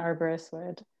 an arborist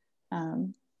would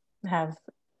have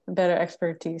better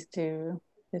expertise to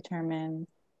determine,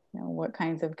 what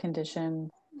kinds of condition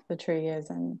the tree is,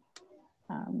 and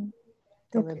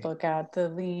they would look at the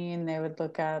lean, they would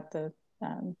look at the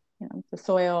the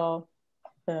soil,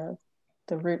 the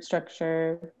root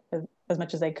structure as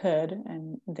much as they could,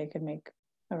 and they could make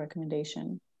a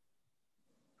recommendation.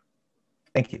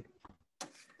 Thank you.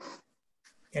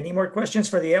 Any more questions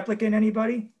for the applicant,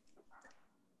 anybody?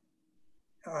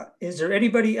 Is there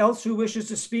anybody else who wishes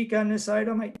to speak on this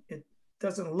item? It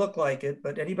doesn't look like it,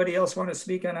 but anybody else want to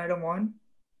speak on item 1?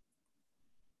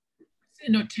 I see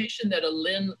a notation that a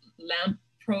Lynn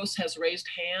Lampros has raised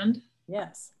hand.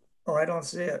 Yes. Oh, I don't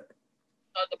see it.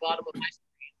 On the bottom of my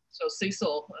screen. So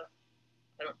Cecil,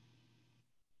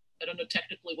 I don't know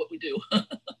technically what we do.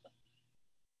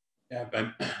 Yeah,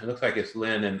 but it looks like it's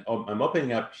Lynn, and I'm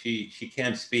opening up. She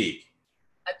can speak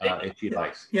if she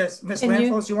likes. Yes, Ms.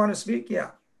 Lampros, you want to speak?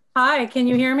 Yeah. Hi, can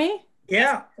you hear me?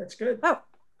 Yeah, that's good. Oh,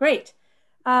 great.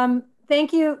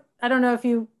 Thank you. I don't know if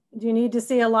do you need to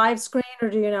see a live screen or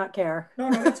do you not care?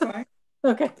 No, that's fine.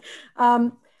 Okay.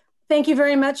 Thank you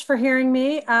very much for hearing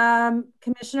me.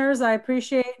 Commissioners, I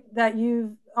appreciate that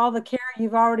all the care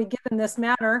you've already given this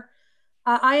matter.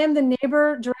 I am the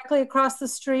neighbor directly across the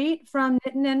street from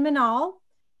Nitin and Manal,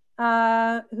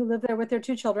 who live there with their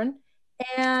 2 children.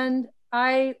 And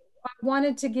I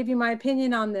wanted to give you my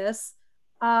opinion on this.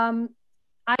 I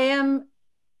am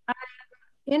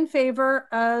in favor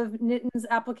of Nitin's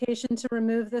application to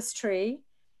remove this tree.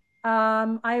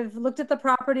 I've looked at the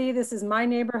property. This is my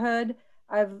neighborhood.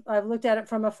 I've looked at it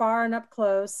from afar and up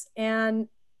close. And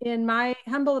in my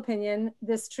humble opinion,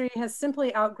 this tree has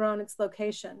simply outgrown its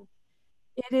location.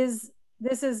 This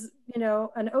is,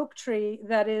 an oak tree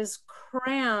that is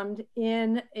crammed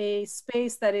in a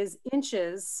space that is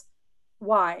inches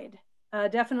wide.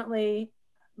 Definitely,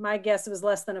 my guess was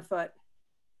less than a foot.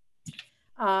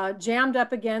 Jammed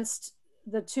up against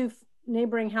the 2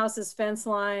 neighboring houses' fence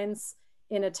lines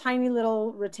in a tiny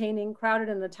little crowded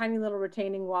in the tiny little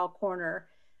retaining wall corner.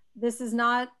 This is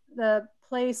not the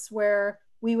place where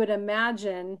we would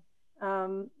imagine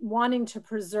wanting to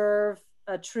preserve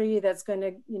a tree that's going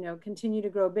to, continue to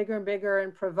grow bigger and bigger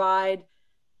and provide,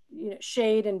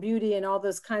 shade and beauty and all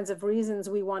those kinds of reasons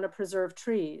we want to preserve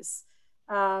trees.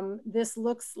 This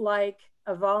looks like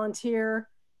a volunteer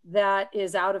that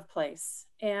is out of place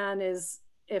and is,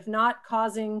 if not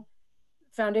causing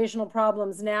foundational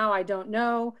problems now, I don't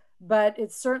know, but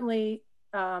it certainly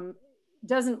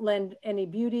doesn't lend any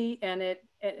beauty, and it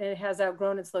has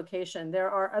outgrown its location. There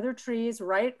are other trees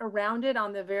right around it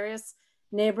on the various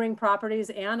neighboring properties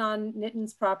and on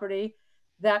Nitten's property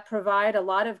that provide a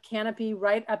lot of canopy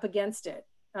right up against it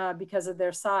because of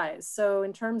their size. So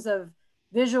in terms of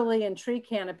visually and tree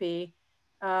canopy,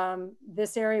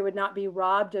 this area would not be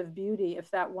robbed of beauty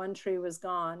if that one tree was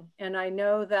gone. And I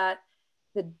know that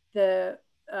the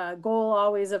goal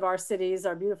always of our cities,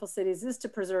 our beautiful cities, is to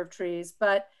preserve trees,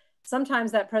 but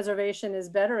sometimes that preservation is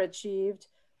better achieved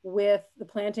with the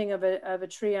planting of a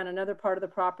tree on another part of the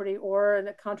property, or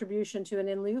a contribution to an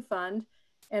in lieu fund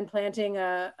and planting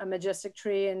a majestic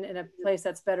tree in a place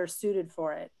that's better suited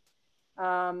for it.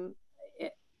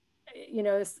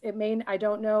 It may, I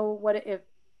don't know what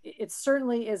it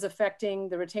certainly is affecting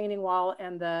the retaining wall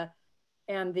and the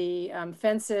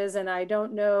fences. And I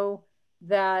don't know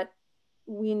that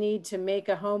we need to make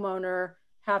a homeowner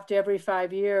have to every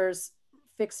 5 years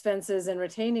fix fences and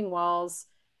retaining walls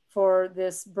for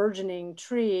this burgeoning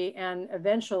tree and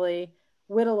eventually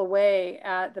whittle away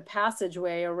at the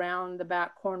passageway around the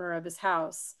back corner of his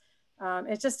house.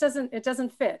 It just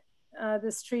doesn't fit.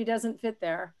 This tree doesn't fit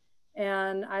there.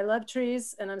 And I love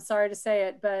trees, and I'm sorry to say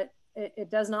it, but it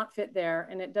does not fit there,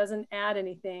 and it doesn't add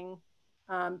anything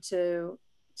to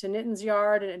Nitten's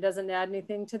yard, and it doesn't add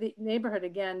anything to the neighborhood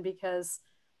again, because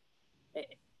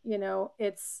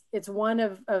it's one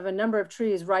of a number of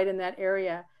trees right in that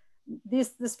area.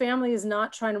 This family is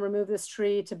not trying to remove this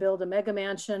tree to build a mega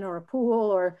mansion or a pool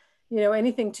or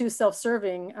anything too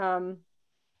self-serving.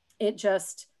 It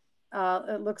just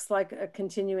it looks like a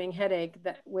continuing headache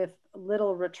that with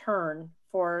little return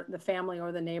for the family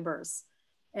or the neighbors.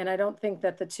 And I don't think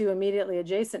that the two immediately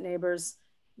adjacent neighbors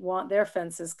want their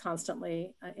fences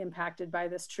constantly impacted by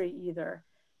this tree either.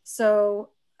 So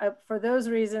for those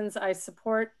reasons, I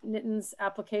support Nitten's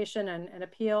application and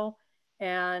appeal,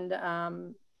 and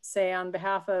say on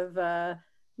behalf of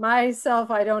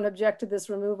myself, I don't object to this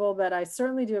removal, but I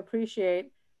certainly do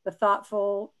appreciate the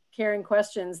thoughtful, caring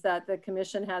questions that the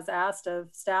commission has asked of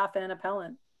staff and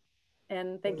appellant.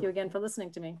 And thank you again for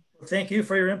listening to me. Thank you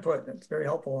for your input. It's very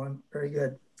helpful and very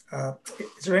good.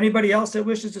 Is there anybody else that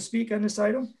wishes to speak on this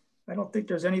item? I don't think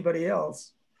there's anybody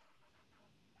else.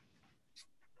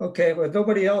 Okay, with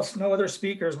nobody else, no other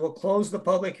speakers, we'll close the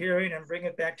public hearing and bring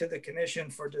it back to the commission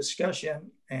for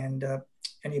discussion. And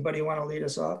anybody want to lead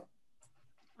us off?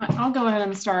 I'll go ahead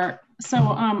and start. So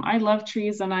I love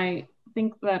trees, and I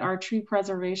think that our tree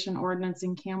preservation ordinance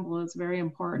in Campbell is very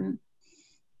important.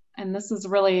 And this is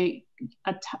really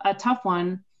a tough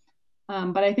one.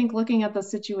 But I think looking at the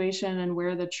situation and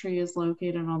where the tree is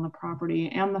located on the property,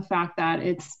 and the fact that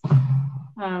it's,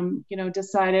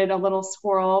 decided a little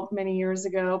squirrel many years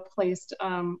ago placed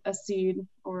a seed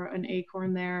or an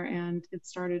acorn there, and it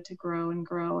started to grow and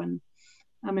grow. And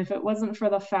if it wasn't for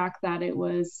the fact that it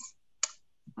was,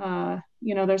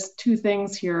 there's two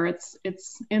things here.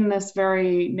 It's in this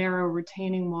very narrow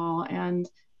retaining wall, and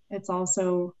it's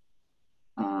also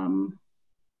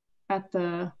at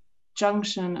the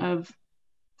junction of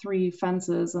 3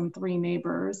 fences and 3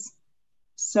 neighbors.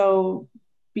 So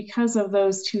because of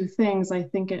those two things, I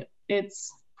think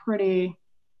it's pretty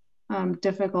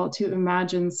difficult to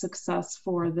imagine success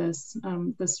for this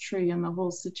tree and the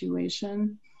whole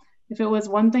situation. If it was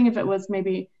one thing, if it was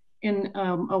maybe in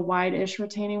a wide-ish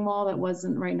retaining wall that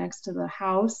wasn't right next to the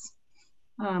house,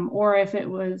 or if it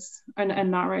was,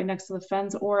 and not right next to the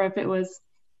fence, or if it was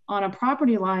on a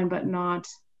property line but not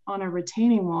on a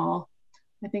retaining wall,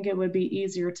 I think it would be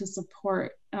easier to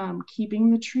support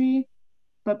keeping the tree.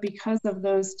 But because of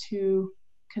those two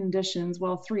conditions,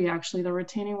 well, 3 actually, the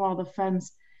retaining wall, the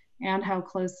fence, and how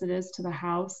close it is to the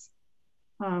house,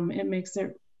 it makes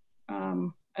it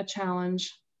a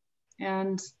challenge.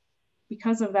 And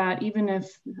because of that, even if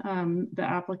the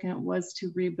applicant was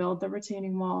to rebuild the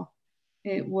retaining wall,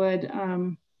 it would,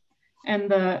 and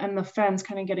the fence,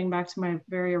 kind of getting back to my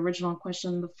very original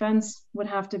question, the fence would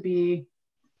have to be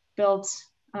built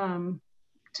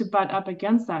to butt up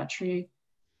against that tree,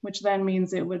 which then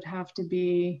means it would have to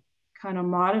be kind of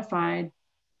modified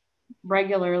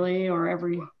regularly or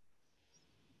every,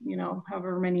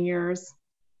 however many years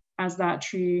as that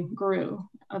tree grew.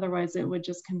 Otherwise, it would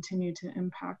just continue to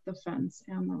impact the fence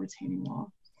and the retaining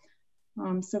wall.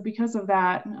 So because of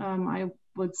that, I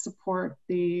would support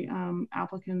the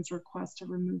applicant's request to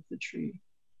remove the tree.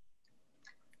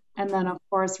 And then, of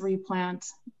course, replant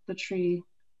the tree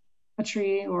a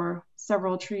tree or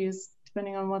several trees,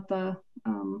 depending on what the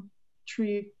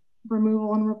tree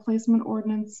removal and replacement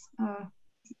ordinance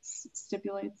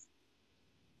stipulates.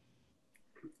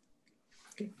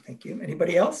 Okay, thank you.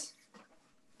 Anybody else?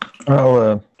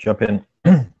 I'll jump in.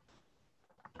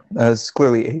 It's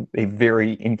clearly a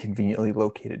very inconveniently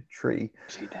located tree,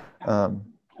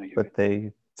 but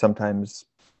they sometimes,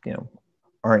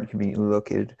 aren't conveniently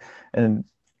located. And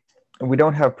we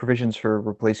don't have provisions for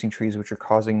replacing trees which are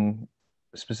causing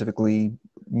specifically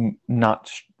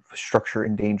not structure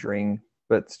endangering,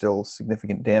 but still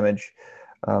significant damage.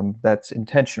 That's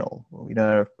intentional. We don't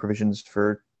have provisions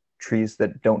for trees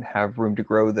that don't have room to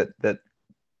grow that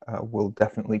will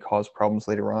definitely cause problems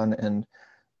later on, and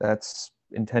that's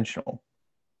intentional.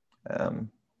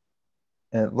 And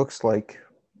it looks like,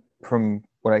 from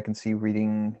what I can see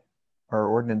reading our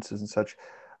ordinances and such,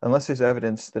 unless there's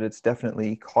evidence that it's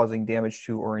definitely causing damage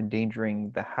to or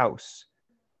endangering the house,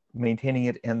 maintaining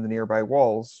it and the nearby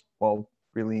walls, while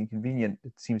really inconvenient,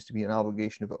 it seems to be an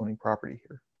obligation of owning property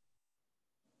here.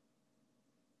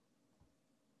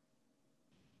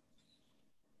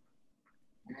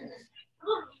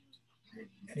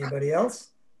 Anybody else?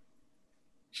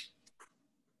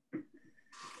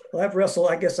 Well,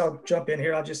 I guess I'll jump in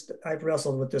here. I've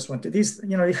wrestled with this one too.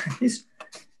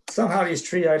 Somehow these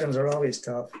tree items are always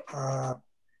tough. But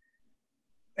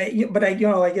I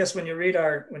guess when you read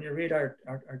our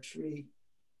tree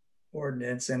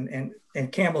ordinance, and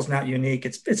Campbell's not unique,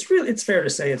 it's fair to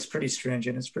say it's pretty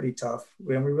stringent. It's pretty tough.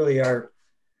 We really are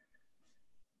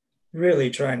really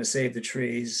trying to save the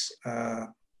trees.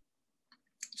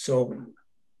 So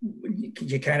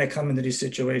you kind of come into these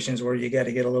situations where you got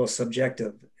to get a little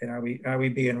subjective. And are we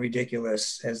being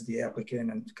ridiculous, as the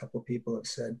applicant and a couple of people have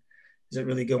said? Is it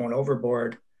really going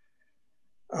overboard?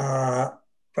 But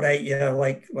like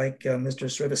Mr.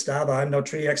 Srivastava, I'm no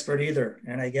tree expert either.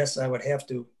 And I guess I would have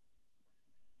to,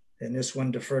 in this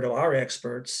one, defer to our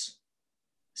experts,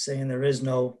 saying there is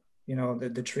no,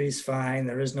 the tree's fine,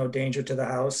 there is no danger to the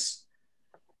house.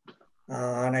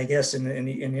 And I guess in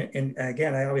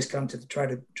again, I always come to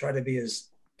try to be as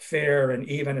fair and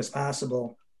even as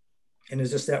possible. And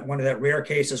it's just that one of that rare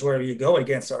cases where you go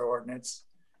against our ordinance.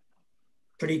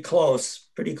 Pretty close,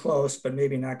 but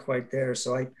maybe not quite there.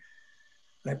 So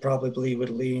I probably would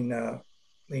lean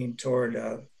toward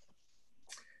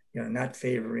not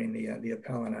favoring the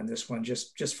appellant on this one,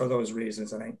 just for those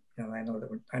reasons. And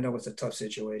I know it's a tough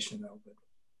situation though, but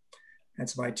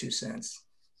that's my 2 cents.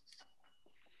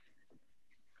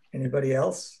 Anybody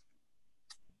else?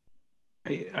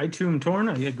 I too am torn.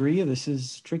 I agree. This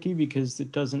is tricky because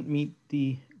it doesn't meet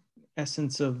the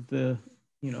essence of the,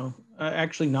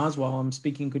 actually, Naz, while I'm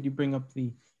speaking, could you bring up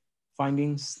the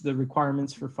findings, the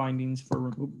requirements for findings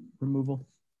for removal,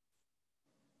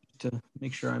 to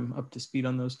make sure I'm up to speed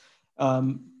on those.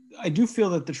 I do feel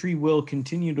that the tree will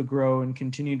continue to grow and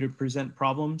continue to present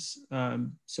problems.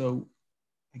 So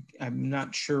I'm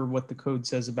not sure what the code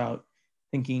says about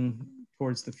thinking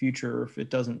towards the future, or if it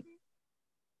doesn't,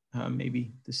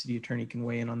 maybe the city attorney can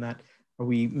weigh in on that. Are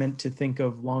we meant to think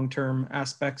of long-term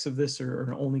aspects of this,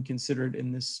 or only consider it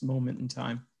in this moment in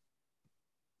time?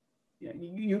 Yeah,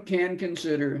 you can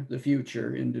consider the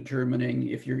future in determining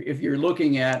if you're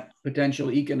looking at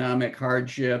potential economic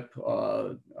hardship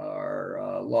or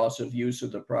loss of use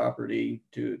of the property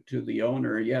to the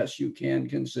owner. Yes, you can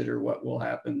consider what will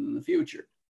happen in the future.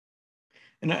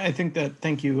 And I think that,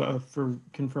 thank you for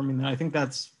confirming that. I think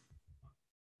that's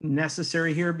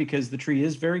necessary here because the tree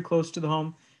is very close to the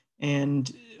home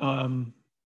and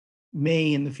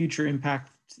may in the future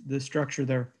impact the structure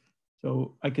there.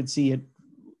 So I could see it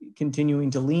continuing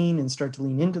to lean and start to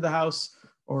lean into the house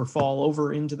or fall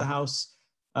over into the house.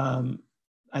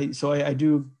 So I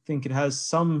do think it has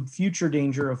some future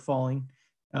danger of falling,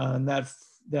 and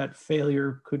that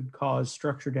failure could cause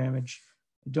structure damage.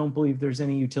 I don't believe there's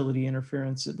any utility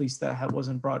interference, at least that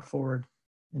wasn't brought forward.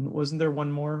 And wasn't there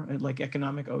one more, like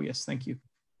economic? Oh yes, thank you.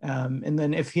 And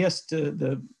then if he has to,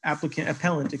 the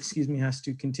appellant, has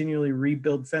to continually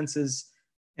rebuild fences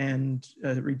and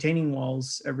retaining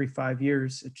walls every 5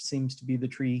 years, it seems to be the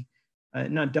tree,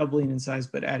 not doubling in size,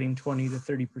 but adding 20 to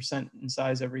 30% in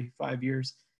size every 5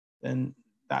 years, then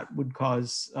that would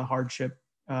cause a hardship.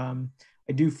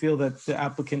 I do feel that the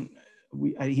applicant,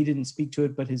 he didn't speak to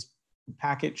it, but his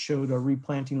packet showed a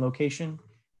replanting location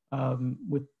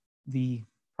with the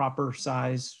proper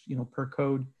size, per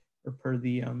code or per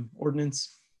the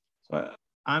ordinance. So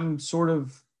I'm sort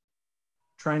of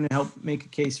trying to help make a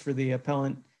case for the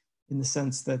appellant in the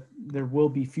sense that there will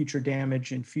be future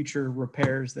damage and future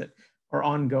repairs that are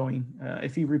ongoing.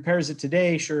 If he repairs it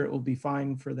today, sure, it will be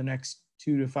fine for the next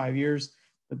 2 to 5 years.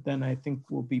 but then I think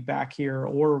we'll be back here,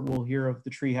 or we'll hear of the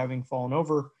tree having fallen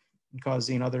over and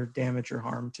causing other damage or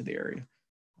harm to the area.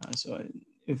 So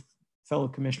if fellow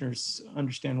commissioners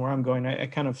understand where I'm going, I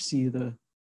kind of see the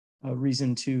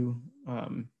reason to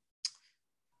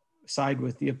side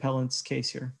with the appellant's case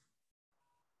here.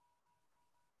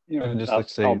 You know, I would just like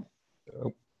to say,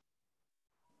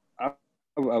 I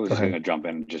was just going to jump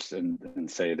in just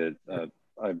and say that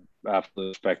I absolutely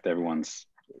respect everyone's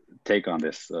take on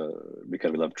this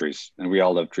because we love trees and we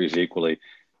all love trees equally.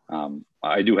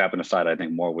 I do happen to side, I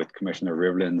think, more with Commissioner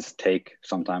Rivlin's take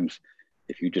sometimes.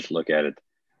 If you just look at it,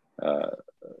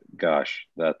 gosh,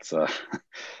 that's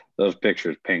those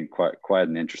pictures paint quite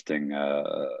an interesting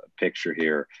picture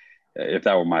here. If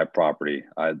that were my property,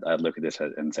 I'd look at this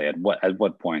and say, at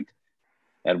what point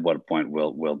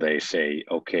will they say,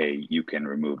 okay, you can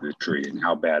remove the tree, and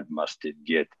how bad must it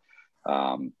get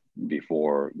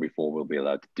before we'll be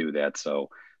allowed to do that? So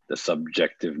the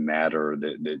subjective matter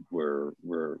that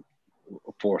we're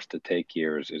forced to take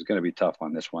here is going to be tough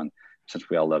on this one, since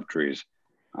we all love trees.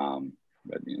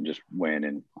 But just weighing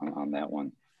in on that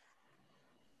one.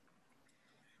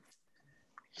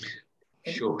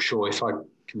 Sure. If I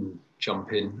can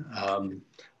jump in.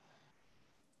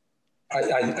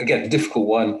 Again, a difficult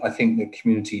one. I think the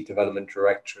community development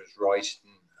director is right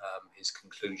in his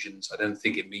conclusions. I don't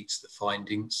think it meets the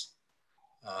findings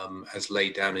as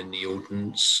laid down in the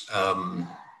ordinance.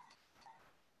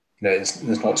 There's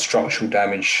not structural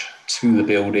damage to the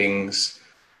buildings.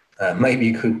 Maybe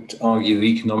you could argue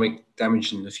economic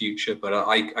damage in the future, but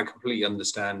I completely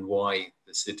understand why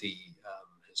the city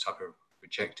has type of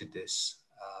rejected this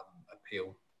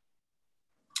appeal.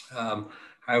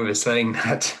 However, saying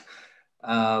that,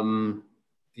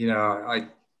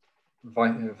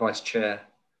 Vice Chair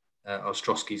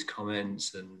Ostrowski's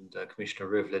comments and Commissioner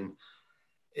Rivlin,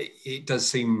 it does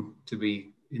seem to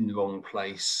be in the wrong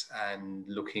place, and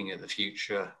looking at the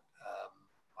future,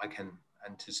 I can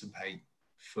anticipate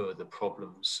further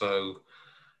problems. So,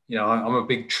 I'm a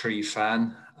big tree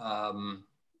fan,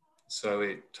 so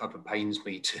it type of pains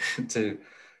me to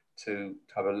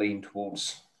have a lean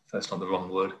towards, that's not the wrong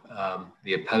word,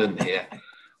 the appellant here.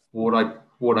 What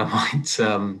I might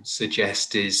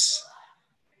suggest is,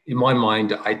 in my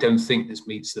mind, I don't think this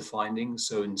meets the findings.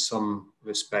 So in some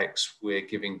respects, we're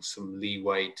giving some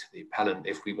leeway to the appellant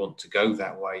if we want to go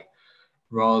that way,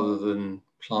 rather than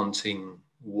planting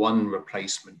one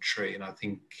replacement tree. And I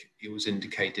think it was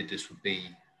indicated this would be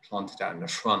planted out in the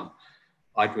front.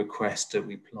 I'd request that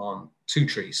we plant 2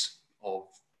 trees of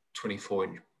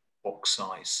 24-inch box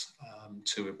size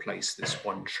to replace this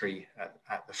one tree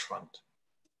at the front.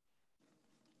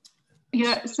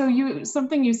 Yeah, so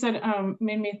something you said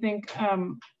made me think,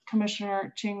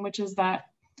 Commissioner Ching, which is that,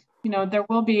 there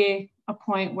will be a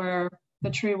point where the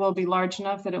tree will be large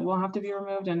enough that it will have to be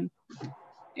removed. And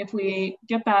if we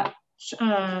get that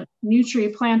new tree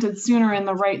planted sooner in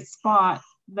the right spot,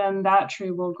 then that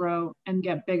tree will grow and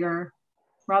get bigger,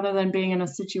 rather than being in a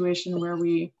situation where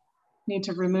we need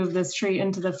to remove this tree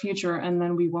into the future and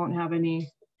then we won't have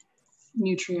any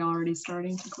new tree already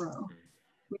starting to grow.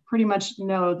 We pretty much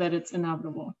know that it's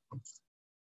inevitable.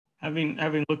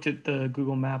 Having looked at the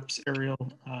Google Maps aerial,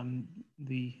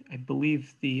 I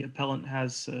believe the appellant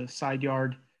has a side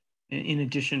yard in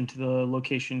addition to the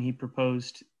location he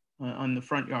proposed on the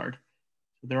front yard.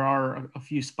 So there are a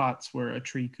few spots where a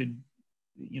tree could,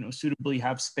 suitably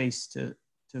have space to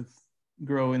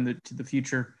grow to the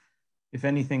future. If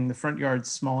anything, the front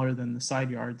yard's smaller than the side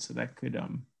yard, so that could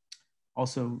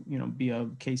also, be a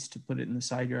case to put it in the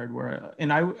side yard where,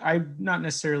 and I'm not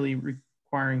necessarily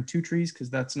requiring 2 trees because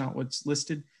that's not what's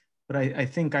listed, but I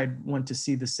think I'd want to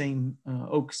see the same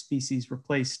oak species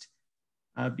replaced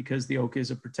because the oak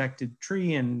is a protected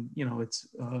tree and, it's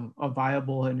a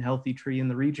viable and healthy tree in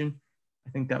the region. I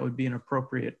think that would be an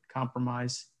appropriate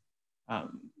compromise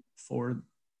for,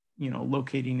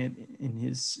 locating it in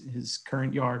his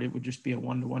current yard. It would just be a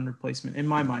 1-to-1 replacement in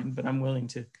my mind, but I'm willing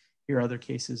to hear other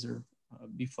cases or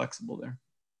be flexible there.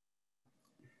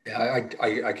 Yeah,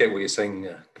 I get what you're saying,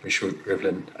 Commissioner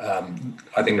Rivlin.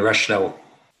 I think the rationale,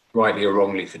 rightly or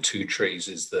wrongly, for 2 trees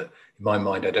is that, in my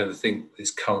mind, I don't think this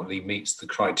currently meets the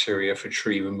criteria for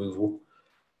tree removal.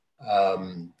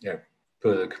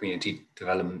 Per the Community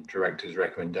Development Director's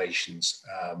recommendations.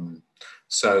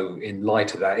 So in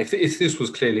light of that, if this was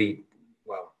clearly,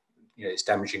 it's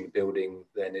damaging the building,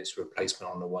 then it's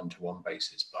replacement on a 1-to-1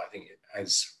 basis. But I think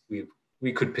as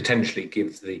we could potentially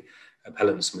give the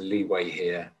appellant some leeway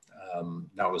here.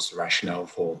 That was the rationale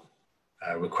for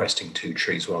requesting 2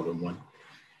 trees rather than 1.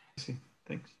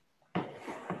 Thanks.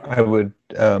 I would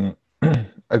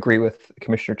agree with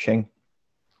Commissioner Ching.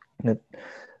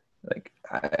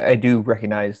 I do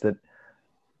recognize that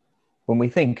when we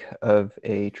think of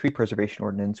a tree preservation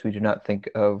ordinance, we do not think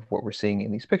of what we're seeing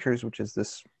in these pictures, which is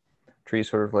this tree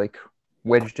sort of like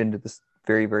wedged into this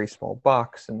very, very small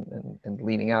box and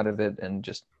leaning out of it and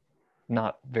just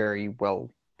not very well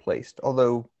placed.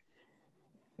 Although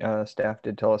staff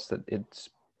did tell us that it's,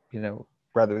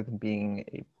 rather than being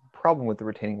a problem with the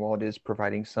retaining wall, it is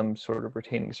providing some sort of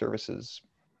retaining services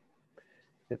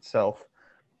itself.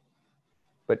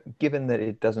 But given that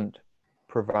it doesn't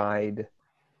provide,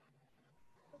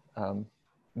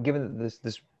 given that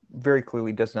this very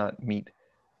clearly does not meet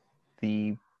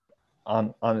the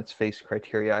on its face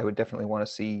criteria, I would definitely want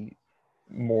to see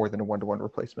more than a one-to-one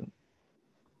replacement.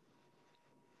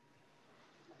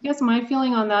 I guess my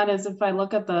feeling on that is if I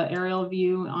look at the aerial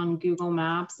view on Google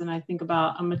Maps and I think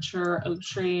about a mature oak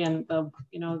tree and the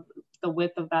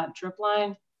width of that drip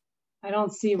line, I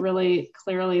don't see really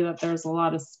clearly that there's a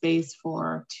lot of space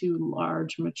for two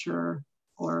large mature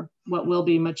or what will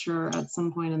be mature at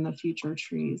some point in the future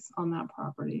trees on that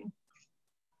property.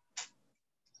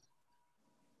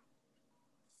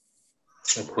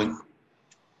 Good point.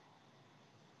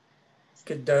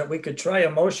 We could try a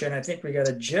motion. I think we got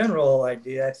a general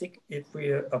idea. I think if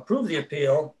we approve the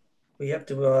appeal, we have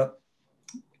to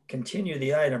continue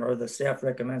the item, or the staff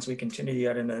recommends we continue the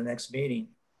item to the next meeting.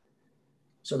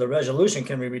 So the resolution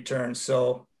can be returned.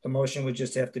 So the motion would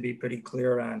just have to be pretty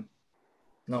clear on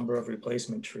number of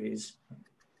replacement trees.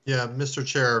 Yeah, Mr.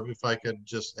 Chair, if I could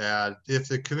just add, if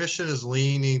the commission is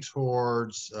leaning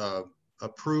towards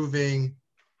approving,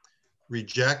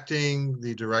 rejecting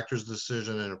the director's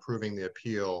decision and approving the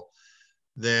appeal,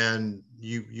 then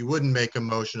you wouldn't make a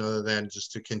motion other than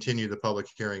just to continue the public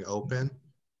hearing open.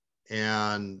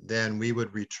 And then we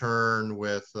would return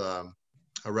with a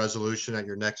resolution at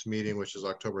your next meeting, which is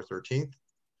October 13th,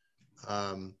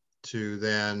 to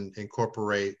then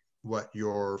incorporate what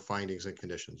your findings and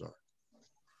conditions are.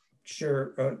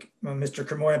 Sure, Mr.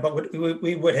 Cremona, but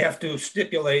we would have to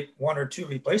stipulate one or two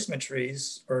replacement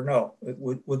trees, or no?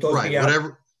 Would those be out?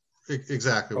 Whatever,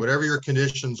 exactly. Okay. Whatever your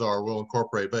conditions are, we'll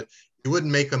incorporate. But you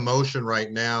wouldn't make a motion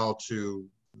right now to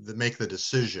make the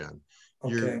decision.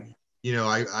 Okay.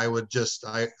 I would just,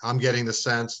 I'm getting the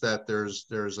sense that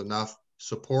there's enough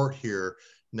support here.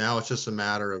 Now it's just a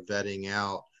matter of vetting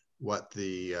out what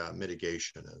the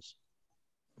mitigation is.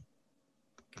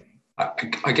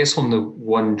 I guess on the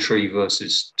one tree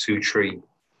versus two tree,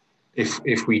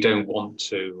 if we don't want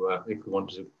to, if we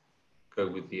want to go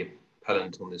with the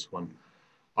appellant on this one,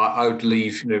 I would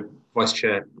leave, Vice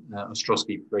Chair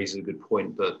Ostrowski raises a good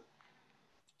point, but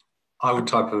I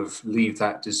would leave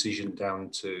that decision down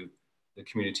to the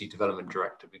Community Development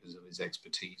Director because of his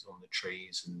expertise on the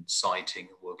trees and siting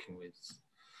and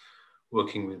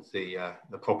working with the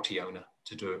property owner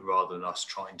to do it rather than us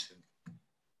trying to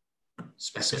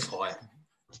specify.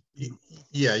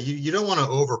 Yeah, you don't want to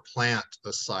overplant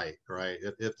the site, right?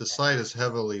 If the site is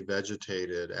heavily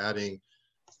vegetated, adding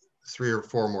 3 or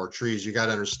 4 more trees, you got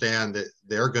to understand that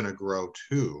they're going to grow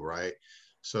too, right?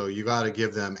 So you got to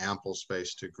give them ample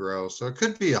space to grow. So it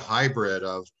could be a hybrid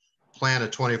of plant a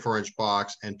 24-inch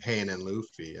box and pay an in lieu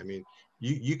fee. I mean,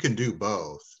 you can do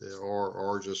both,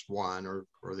 or just one or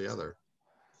the other.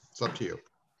 It's up to you.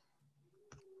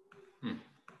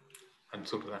 I'm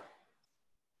talking about.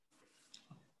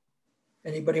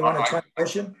 Anybody want to try a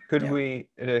motion? Could we,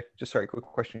 quick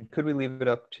question. Could we leave it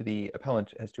up to the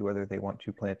appellant as to whether they want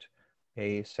to plant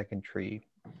a second tree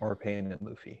or pay an in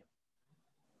lieu fee?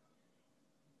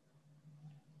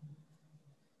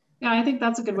 Yeah, I think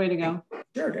that's a good way to go.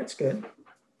 Sure, that's good.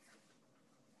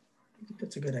 I think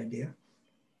that's a good idea.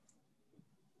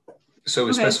 So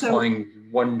we're specifying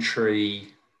one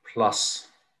tree plus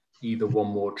either one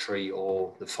more tree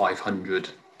or the 500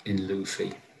 in lieu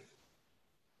fee.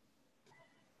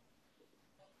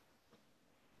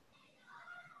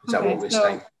 Is that what we're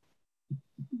saying?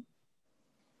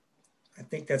 I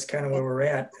think that's kind of where we're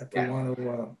at. If we want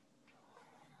to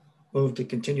move to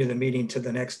continue the meeting to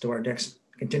the next,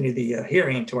 continue the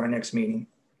hearing to our next meeting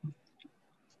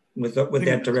with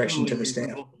that direction to the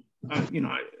staff.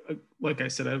 Like I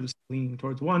said, I was leaning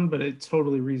towards one, but it's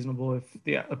totally reasonable if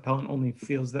the appellant only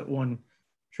feels that one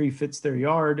tree fits their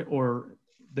yard or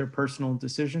their personal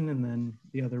decision, and then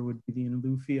the other would be the in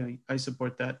lieu fee. I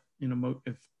support that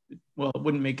well, it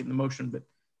wouldn't make it in the motion, but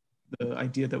the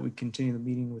idea that we continue the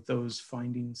meeting with those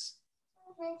findings.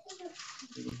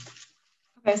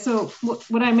 Okay, so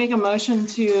would I make a motion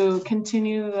to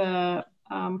continue the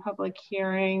public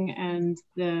hearing and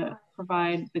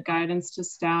provide the guidance to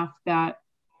staff that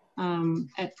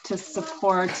to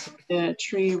support the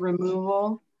tree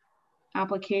removal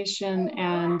application,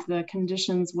 and the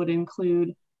conditions would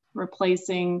include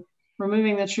removing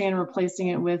the tree and replacing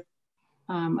it with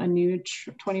a new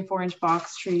 24-inch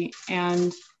box tree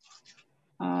and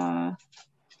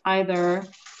either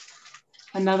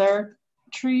another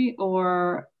tree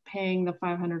or paying the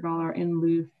 $500 in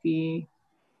lieu fee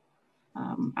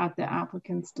at the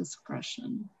applicant's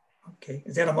discretion. Okay,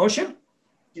 is that a motion?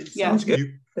 Yeah. Sounds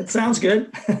good. That sounds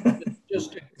good.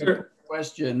 Just a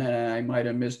question, and I might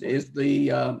have missed. Is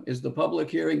the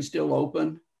public hearing still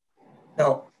open?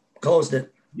 No, closed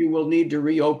it. You will need to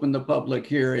reopen the public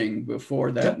hearing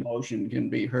before that motion can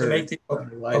be heard.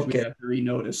 Otherwise, we have to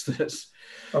renotice this.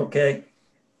 Okay.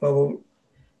 Well,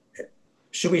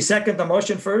 should we second the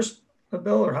motion first,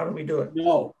 Bill, or how do we do it?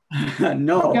 No,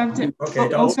 no. You have to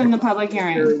Okay, open the public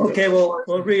hearing. Okay, well,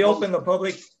 we'll reopen the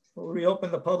public. We'll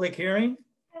reopen the public hearing.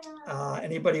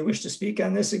 Anybody wish to speak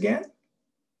on this again?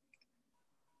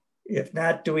 If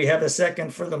not, do we have a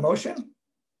second for the motion?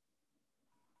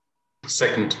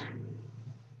 Second.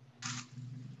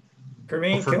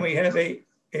 Kareem, can we have a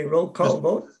roll call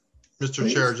vote? Mr.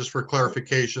 Please. Chair, just for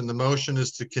clarification, the motion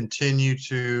is to continue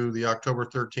to the October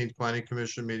 13th Planning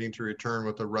Commission meeting to return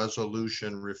with a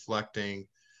resolution reflecting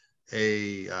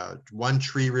a one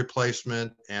tree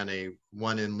replacement and a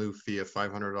one in lieu fee of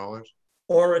 $500.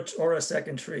 Or a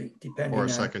second tree, depending Or on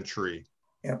a second tree.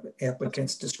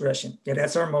 applicant's discretion. Yeah,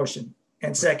 that's our motion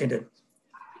and seconded.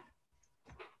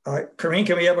 Kareem,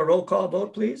 can we have a roll call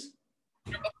vote, please?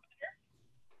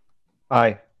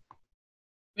 Aye.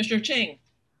 Commissioner Ching.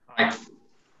 Aye.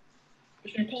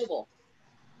 Commissioner Coble.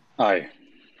 Aye.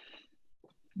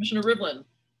 Commissioner Rivlin.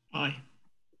 Aye.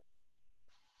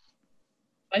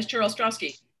 Vice Chair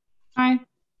Ostrowski. Aye.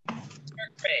 Chair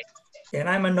Gray. And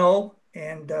I'm a no,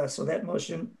 and so that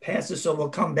motion passes. So we'll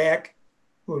come back.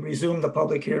 We'll resume the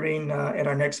public hearing at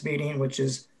our next meeting, which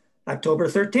is October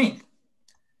 13th.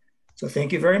 So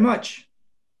thank you very much.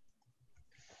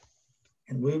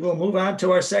 And we will move on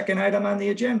to our second item on the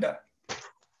agenda.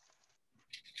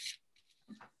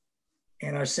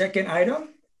 And our second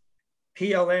item,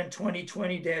 PLN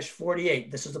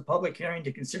 2020-48. This is a public hearing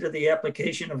to consider the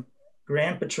application of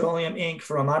Grand Petroleum Inc.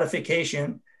 for a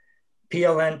modification,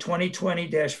 PLN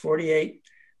 2020-48,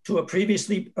 to a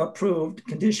previously approved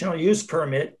conditional use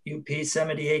permit, UP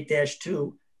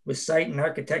 78-2, with site and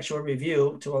architectural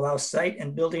review to allow site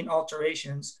and building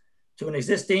alterations to an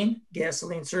existing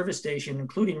gasoline service station,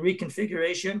 including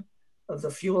reconfiguration of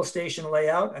the fuel station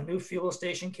layout, a new fuel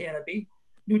station canopy,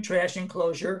 new trash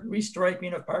enclosure,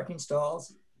 restriping of parking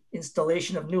stalls,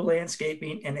 installation of new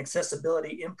landscaping and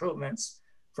accessibility improvements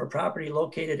for property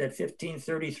located at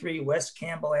 1533 West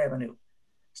Campbell Avenue.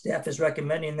 Staff is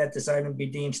recommending that this item be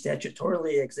deemed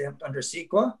statutorily exempt under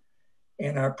CEQA,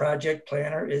 and our project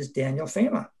planner is Daniel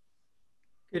Fama.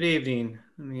 Good evening.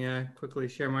 Let me quickly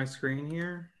share my screen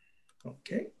here.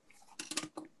 Okay.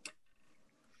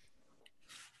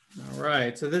 All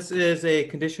right, so this is a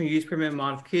conditional use permit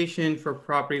modification for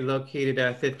property located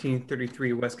at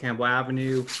 1533 West Campbell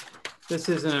Avenue. This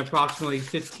is an approximately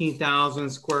 15,000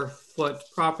 square foot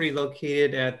property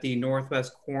located at the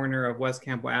northwest corner of West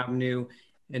Campbell Avenue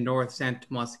and North San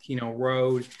Tomas Aquino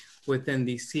Road within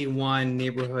the C1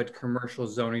 neighborhood commercial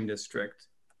zoning district.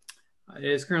 It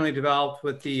is currently developed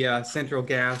with the central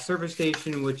gas service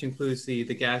station, which includes the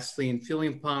gasoline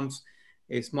filling pumps,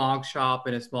 a smog shop,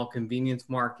 and a small convenience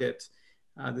market.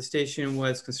 The station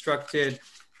was constructed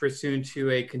pursuant to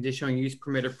a conditional use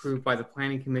permit approved by the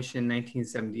Planning Commission in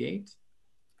 1978.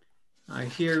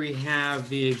 Here we have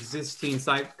the existing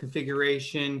site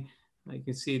configuration. You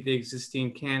can see the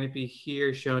existing canopy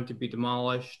here shown to be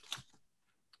demolished.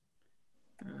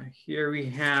 Here we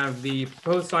have the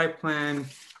proposed site plan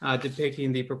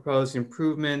depicting the proposed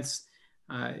improvements.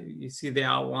 You see the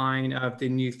outline of the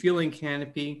new fueling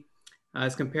canopy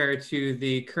as compared to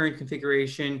the current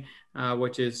configuration,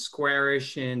 which is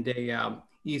squarish and a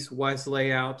east-west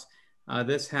layout.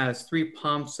 This has 3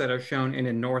 pumps that are shown in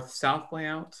a north-south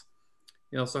layout.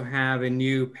 You also have a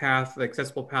new path,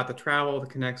 accessible path of travel that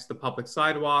connects the public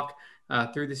sidewalk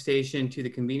through the station to the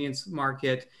convenience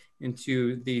market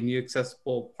into the new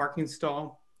accessible parking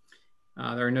stall.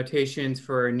 There are notations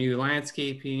for new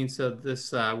landscaping, so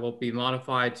this will be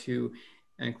modified to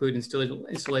include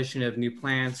installation of new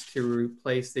plants to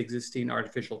replace the existing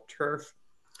artificial turf.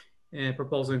 And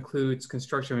proposal includes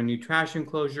construction of a new trash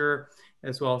enclosure,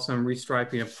 as well as some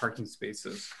restriping of parking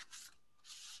spaces.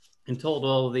 In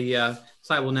total, the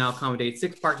site will now accommodate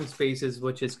 6 parking spaces,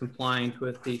 which is compliant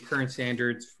with the current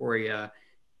standards for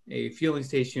a fueling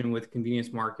station with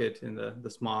convenience market and the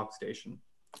smog station.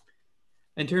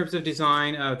 In terms of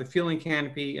design, the fueling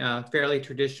canopy, fairly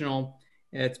traditional.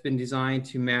 It's been designed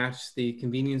to match the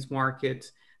convenience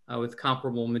market. with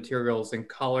comparable materials and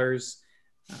colors.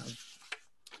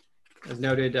 As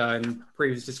noted in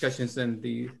previous discussions in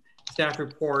the staff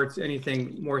reports,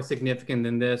 anything more significant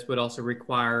than this would also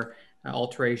require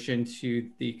alteration to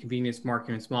the convenience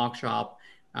market and small shop,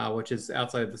 which is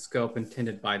outside of the scope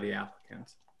intended by the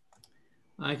applicant.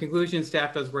 In conclusion,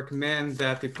 staff does recommend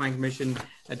that the Planning Commission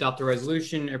adopt a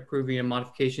resolution approving a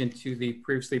modification to the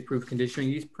previously approved conditional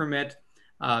use permit,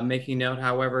 making note,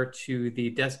 however, to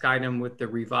the desk item with the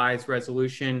revised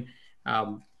resolution.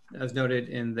 As noted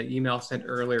in the email sent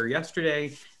earlier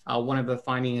yesterday, one of the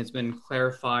findings has been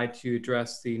clarified to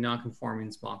address the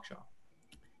non-conforming small shop.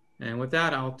 And with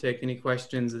that, I'll take any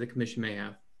questions that the commission may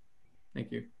have.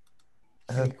 Thank you.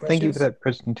 Thank you for that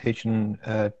presentation,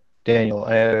 Daniel.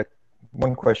 I had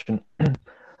one question.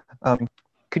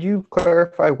 Could you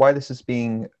clarify why this is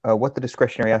being, what the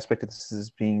discretionary aspect of this is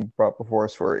being brought before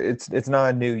us for? It's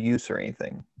not a new use or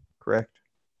anything, correct?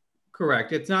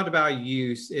 Correct. It's not about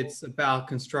use. It's about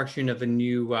construction of a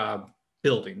new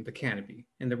building, the canopy,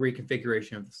 and the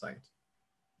reconfiguration of the site.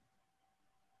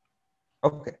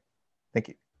 Okay, thank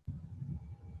you.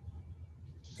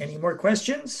 Any more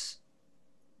questions?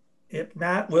 If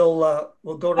not, we'll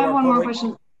go to I have our one public. more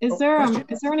question. Is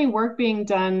there any work being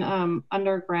done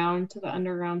underground to the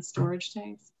underground storage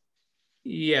tanks?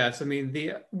 Yes, I mean,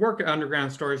 the work at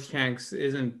underground storage tanks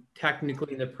isn't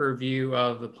technically in the purview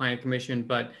of the Planning Commission,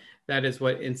 but that is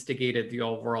what instigated the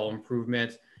overall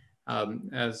improvement.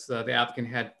 As the applicant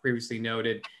had previously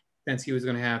noted, since he was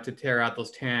going to have to tear out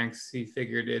those tanks, he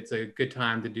figured it's a good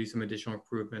time to do some additional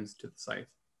improvements to the site.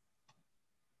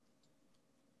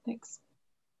 Thanks.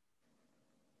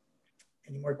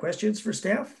 Any more questions for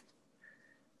staff?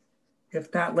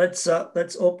 If not, let's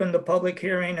open the public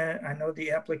hearing. I know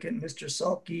the applicant, Mr.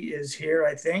 Salke, is here,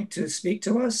 I think, to speak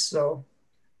to us. So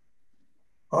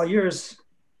all yours,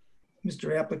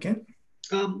 Mr. Applicant.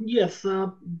 Yes,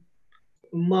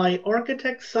 my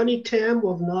architect, Sunny Tam,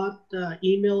 was not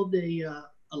emailed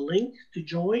a link to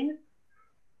join,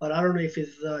 but I don't know if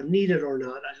it's needed or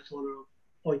not. I just want to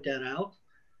point that out.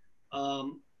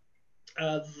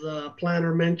 As the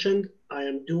planner mentioned, I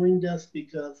am doing this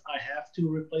because I have to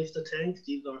replace the tanks.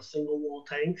 These are single wall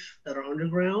tanks that are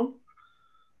underground.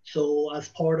 So as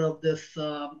part of this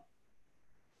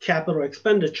capital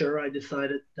expenditure, I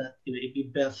decided that it'd be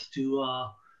best to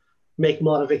make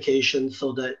modifications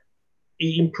so that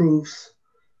it improves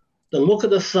the look of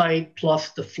the site plus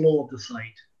the flow of the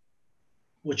site,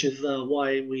 which is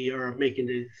why we are making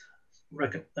these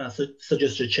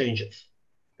suggested changes.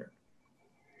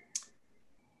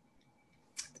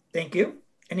 Thank you.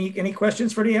 Any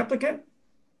questions for the applicant?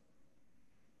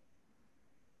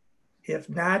 If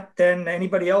not, then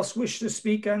anybody else wish to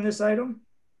speak on this item?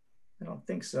 I don't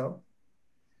think so.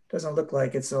 Doesn't look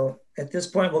like it. So at this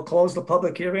point, we'll close the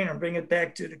public hearing and bring it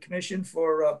back to the commission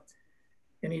for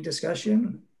any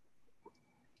discussion.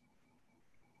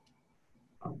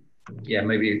 Yeah,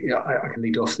 maybe I can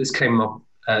lead off. This came up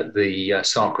at the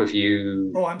SARC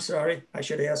review. Oh, I'm sorry. I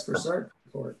should have asked for SARC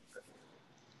report.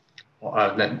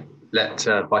 Let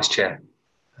Vice Chair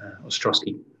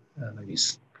Ostrowski maybe.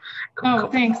 Oh,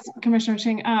 thanks, Commissioner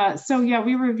Ching. So yeah,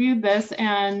 we reviewed this,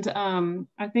 and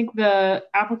I think the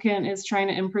applicant is trying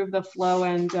to improve the flow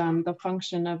and the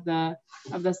function of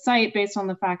the site based on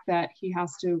the fact that he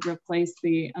has to replace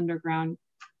the underground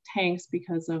tanks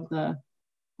because of the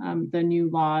new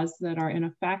laws that are in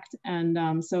effect.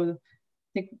 And so I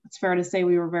think it's fair to say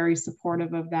we were very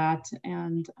supportive of that,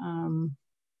 and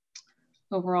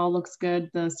overall looks good.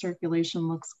 The circulation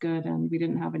looks good, and we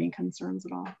didn't have any concerns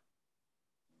at all.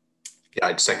 Yeah,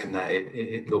 I'd second that.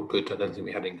 It looked good. I don't think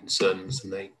we had any concerns,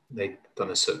 and they've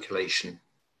done a circulation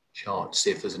chart to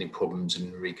see if there's any problems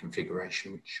in the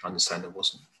reconfiguration, which I understand there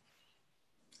wasn't.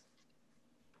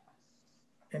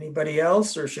 Anybody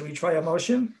else, or should we try a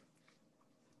motion?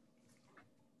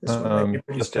 This one might be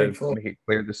pretty straightforward. To make it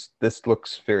clear, this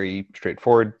looks very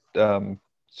straightforward.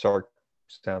 SARC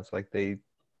sounds like they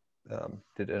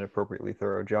did an appropriately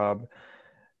thorough job,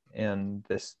 and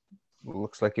this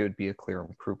looks like it would be a clear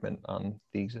improvement on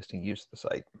the existing use of the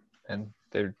site, and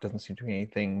there doesn't seem to be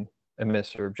anything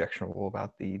amiss or objectionable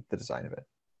about the design of it.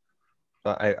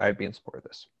 I'd be in support of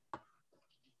this.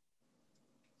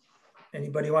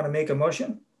 Anybody want to make a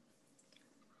motion?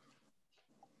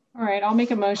 All right, I'll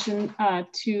make a motion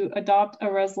to adopt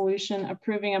a resolution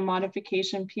approving a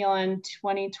modification PLN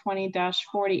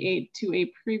 2020-48 to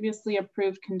a previously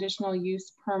approved conditional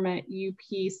use permit UP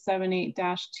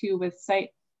 78-2 with site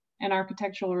and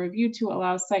architectural review to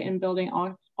allow site and building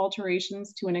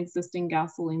alterations to an existing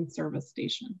gasoline service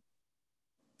station.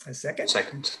 A second?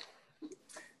 Second.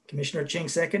 Commissioner Ching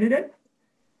seconded it.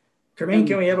 Kareem,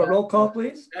 can we have a roll call,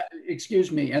 please?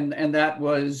 Excuse me, and that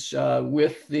was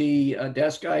with the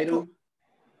desk item?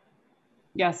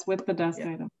 Yes, with the desk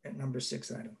item. At number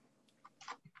 6 item.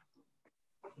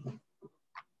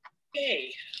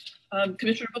 Okay.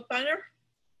 Commissioner Bookbinder?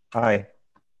 Aye.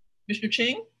 Commissioner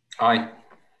Ching? Aye.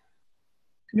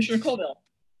 Commissioner Colville?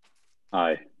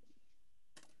 Aye.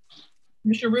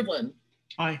 Commissioner Rivlin?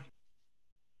 Aye.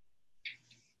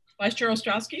 Vice Chair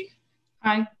Ostrowski?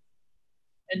 Aye.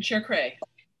 And Chair Cray?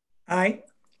 Aye.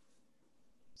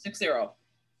 6-0.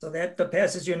 So that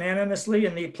passes unanimously,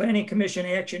 and the Planning Commission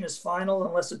action is final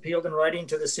unless appealed in writing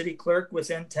to the city clerk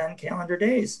within 10 calendar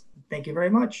days. Thank you very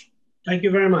much. Thank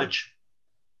you very much.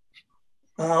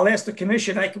 I'll ask the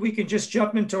commission, we can just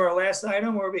jump into our last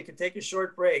item, or we could take a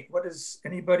short break. What does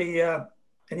anybody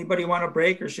want to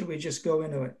break, or should we just go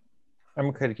into it? I'm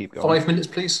okay to keep going. 5 minutes,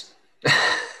 please.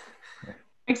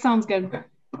 It sounds good.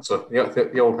 So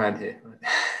the old man here.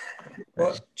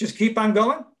 Well, just keep on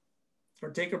going, or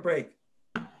take a break.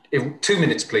 2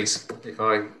 minutes, please, if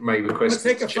I may request. Let's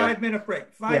take a Mr. Chair. 5-minute break.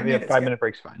 Yeah, 5-minute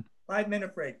break's fine.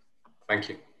 5-minute break. Thank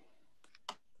you.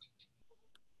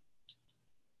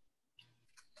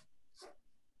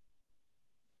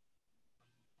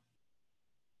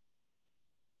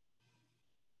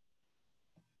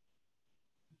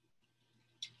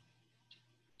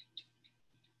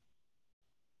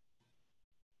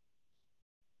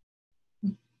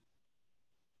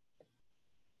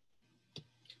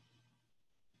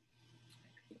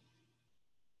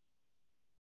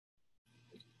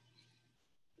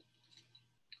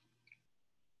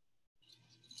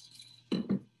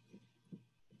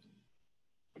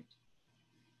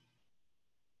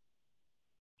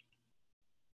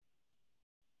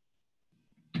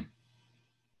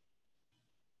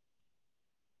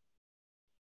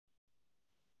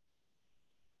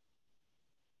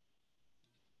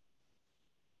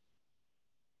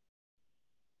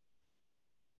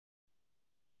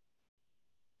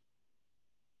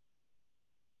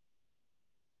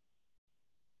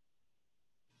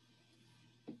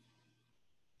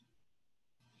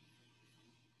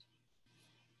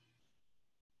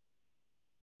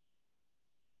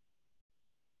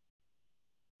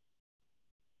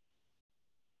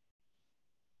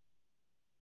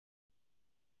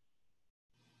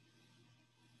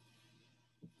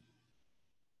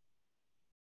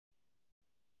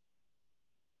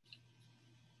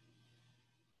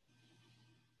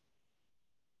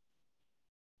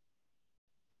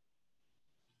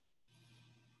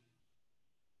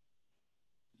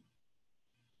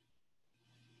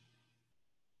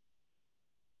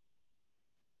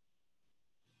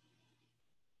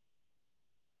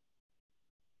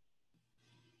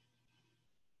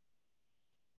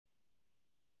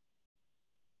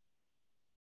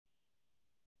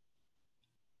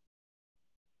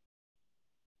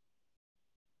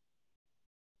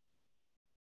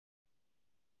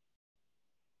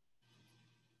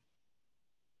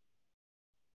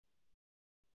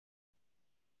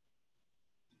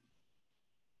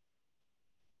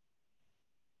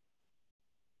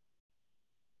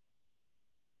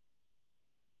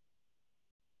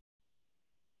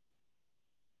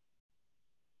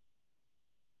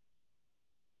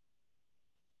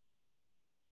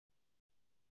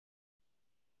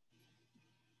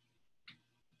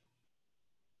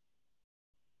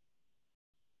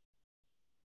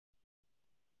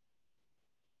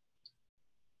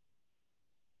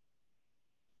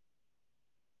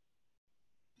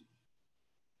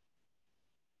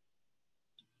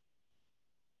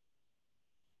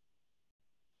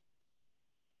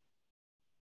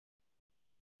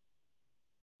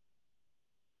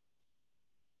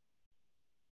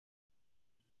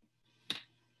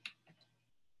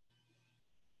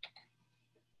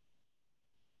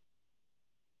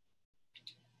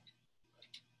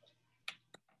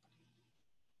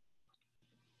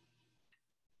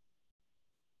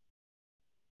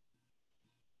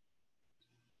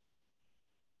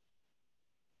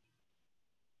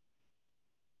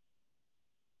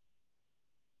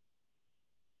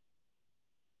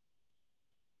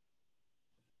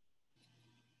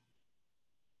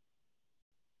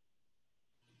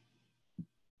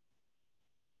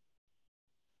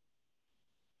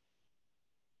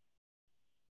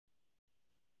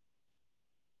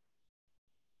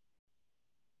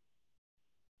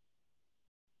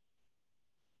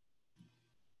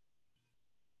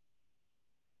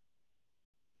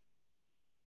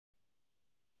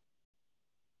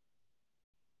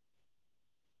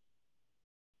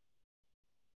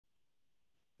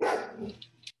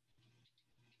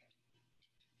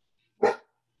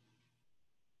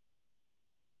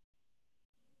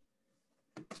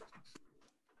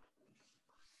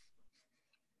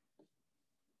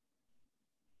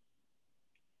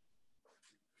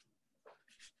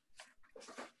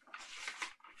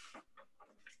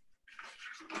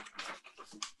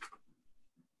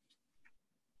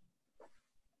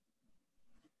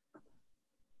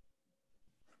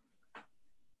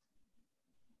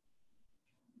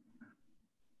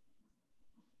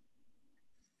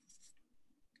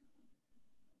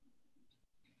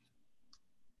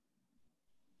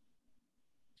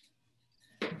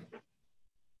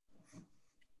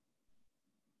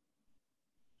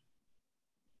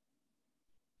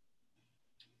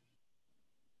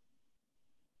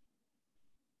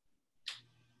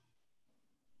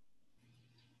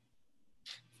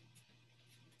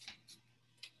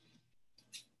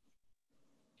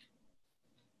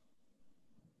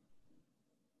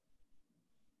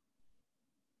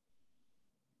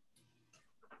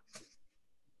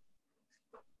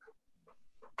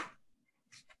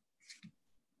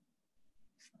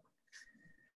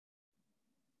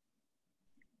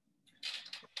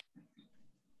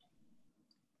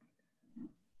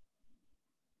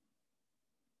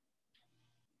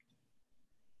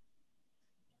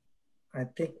 I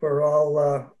think we're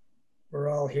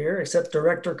all here except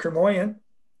Director Kermoyan.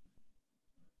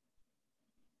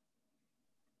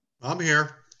 I'm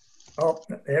here. Oh,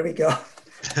 there we go.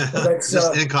 Well,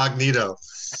 just incognito.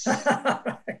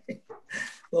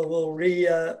 Well,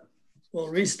 we'll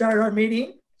restart our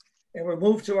meeting, and we'll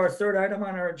move to our third item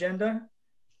on our agenda,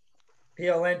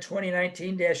 PLN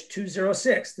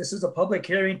 2019-206. This is a public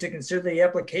hearing to consider the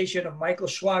application of Michael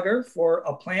Schwager for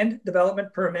a planned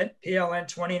development permit,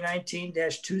 PLN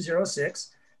 2019-206,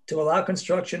 to allow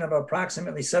construction of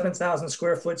approximately 7,000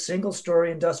 square foot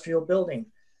single-story industrial building,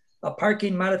 a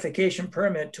parking modification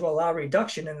permit to allow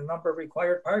reduction in the number of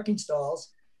required parking stalls,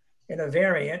 and a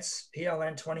variance,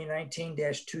 PLN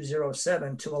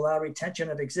 2019-207, to allow retention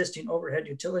of existing overhead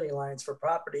utility lines for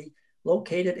property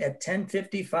located at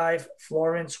 1055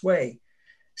 Florence Way.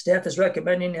 Staff is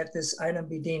recommending that this item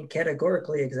be deemed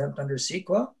categorically exempt under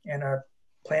CEQA, and our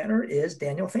planner is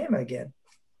Daniel Fama again.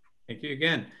 Thank you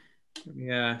again. Let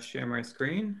me share my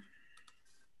screen.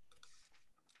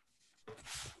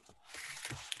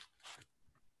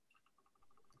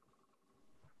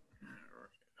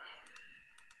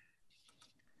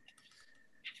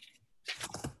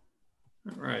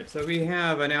 All right, so we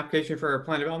have an application for a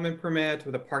plan development permit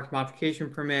with a park modification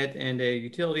permit and a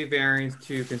utility variance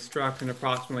to construct an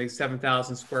approximately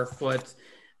 7,000 square foot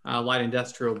light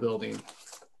industrial building.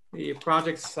 The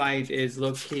project site is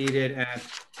located at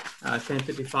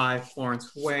 1055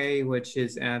 Florence Way, which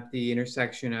is at the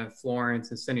intersection of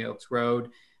Florence and Sunny Oaks Road.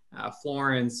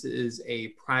 Florence is a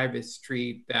private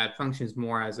street that functions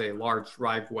more as a large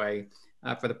driveway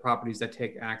for the properties that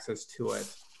take access to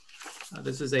it.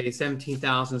 This is a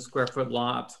 17,000 square foot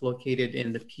lot located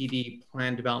in the PD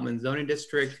Plan Development Zoning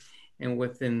District and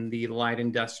within the Light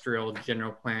Industrial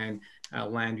General Plan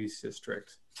Land Use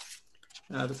District.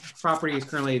 The property is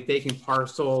currently a vacant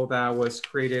parcel that was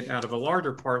created out of a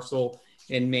larger parcel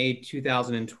in May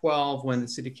 2012 when the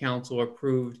City Council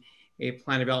approved a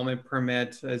plan development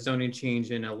permit, a zoning change,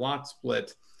 and a lot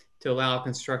split to allow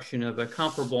construction of a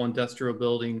comparable industrial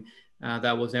building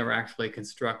that was never actually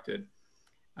constructed.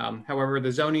 However,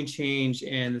 the zoning change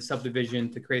and the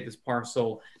subdivision to create this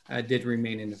parcel did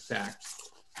remain in effect.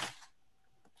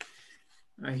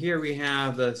 Here we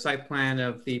have the site plan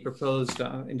of the proposed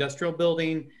industrial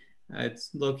building.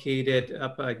 It's located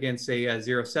up against a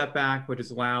zero setback, which is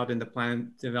allowed in the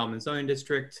Plan Development Zoning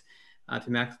District to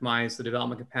maximize the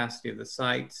development capacity of the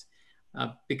site.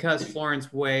 Because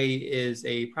Florence Way is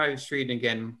a private street and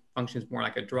again functions more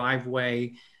like a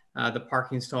driveway, the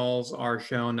parking stalls are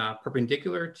shown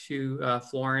perpendicular to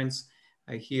Florence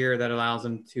here. That allows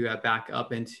them to back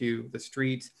up into the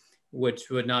street, which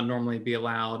would not normally be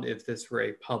allowed if this were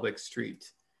a public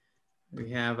street.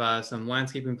 We have some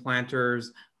landscaping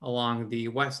planters along the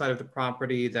west side of the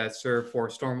property that serve for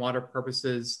stormwater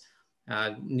purposes,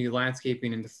 new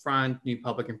landscaping in the front, new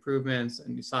public improvements, a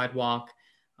new sidewalk.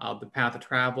 The path of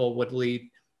travel would lead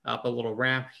up a little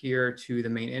ramp here to the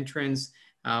main entrance,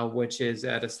 which is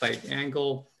at a slight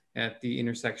angle at the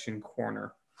intersection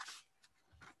corner.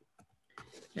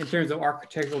 In terms of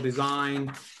architectural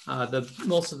design,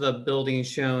 most of the building is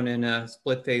shown in a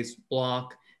split face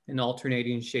block and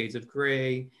alternating shades of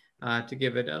gray to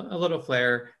give it a little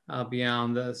flair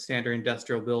beyond the standard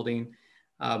industrial building.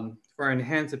 For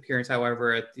enhanced appearance,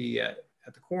 however, at the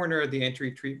corner, the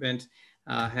entry treatment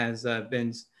has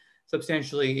been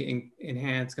substantially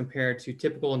enhanced compared to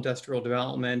typical industrial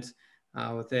development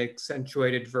with the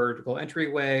accentuated vertical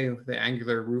entryway with the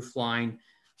angular roof line.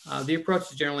 The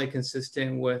approach is generally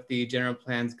consistent with the general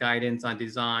plan's guidance on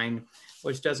design,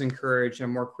 which does encourage a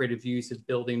more creative use of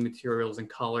building materials and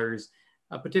colors,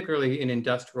 particularly in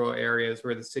industrial areas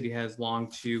where the city has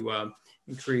longed to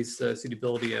increase the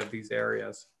suitability of these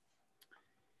areas.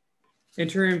 In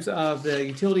terms of the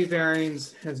utility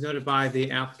variance, as noted by the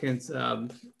applicant's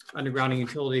undergrounding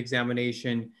utility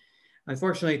examination,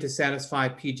 unfortunately, to satisfy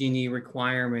PG&E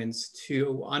requirements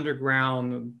to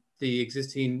underground the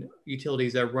existing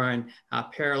utilities that run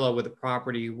parallel with the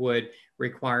property would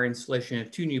require installation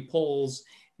of 2 new poles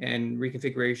and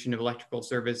reconfiguration of electrical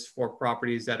service for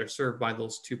properties that are served by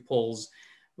those 2 poles,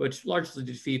 which largely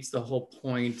defeats the whole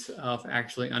point of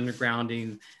actually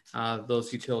undergrounding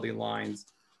those utility lines.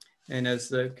 And as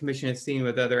the commission has seen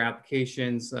with other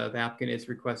applications, the applicant is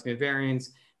requesting a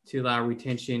variance to allow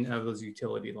retention of those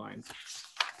utility lines.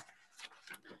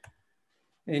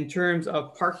 In terms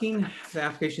of parking, the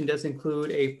application does include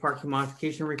a parking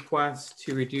modification request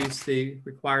to reduce the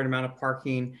required amount of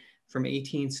parking from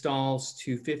 18 stalls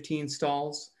to 15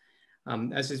 stalls.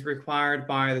 As is required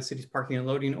by the city's parking and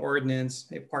loading ordinance,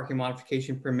 a parking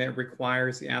modification permit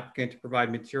requires the applicant to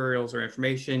provide materials or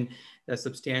information that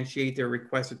substantiate their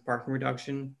requested parking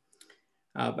reduction.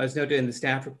 As noted in the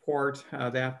staff report,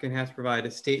 the applicant has provided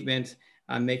a statement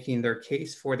making their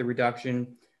case for the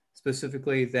reduction,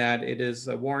 specifically that it is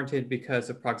warranted because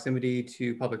of proximity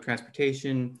to public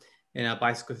transportation and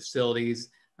bicycle facilities,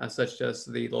 such as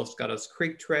the Los Gatos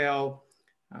Creek Trail,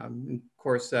 of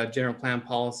course, general plan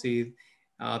policy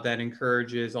that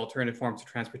encourages alternative forms of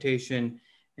transportation.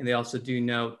 And they also do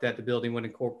note that the building would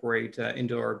incorporate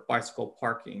indoor bicycle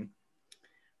parking.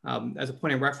 As a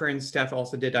point of reference, staff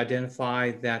also did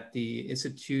identify that the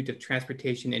Institute of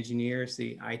Transportation Engineers,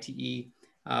 the ITE,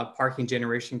 parking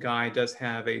generation guide does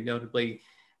have a notably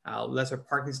lesser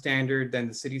parking standard than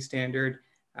the city standard.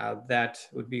 That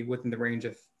would be within the range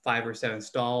of 5 or 7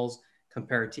 stalls,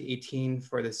 compared to 18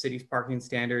 for the city's parking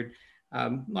standard,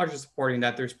 largely supporting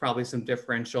that there's probably some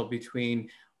differential between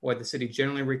what the city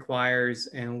generally requires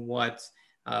and what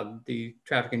the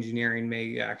traffic engineering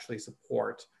may actually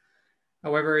support.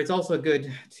 However, it's also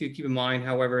good to keep in mind,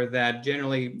 however, that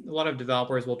generally a lot of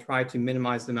developers will try to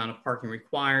minimize the amount of parking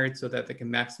required so that they can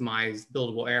maximize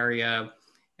buildable area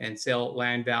and sale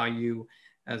land value,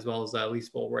 as well as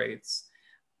leasable rates.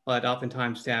 But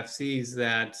oftentimes staff sees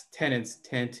that tenants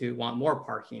tend to want more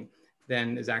parking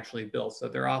than is actually built. So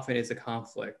there often is a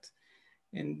conflict.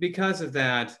 And because of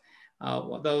that,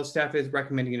 although staff is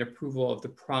recommending an approval of the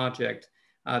project,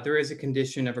 there is a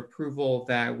condition of approval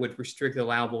that would restrict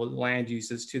allowable land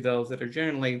uses to those that are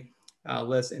generally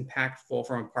less impactful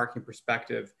from a parking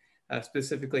perspective,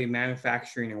 specifically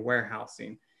manufacturing and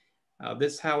warehousing.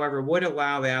 This, however, would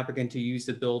allow the applicant to use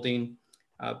the building.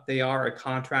 They are a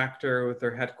contractor with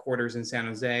their headquarters in San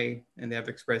Jose, and they have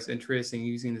expressed interest in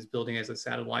using this building as a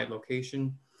satellite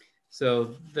location.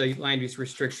 So the land use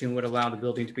restriction would allow the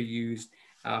building to be used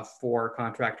for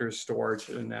contractors' storage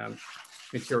and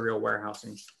material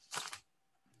warehousing.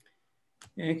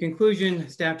 In conclusion,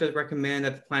 staff does recommend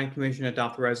that the Planning Commission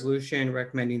adopt a resolution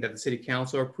recommending that the City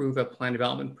Council approve a plan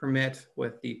development permit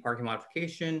with the parking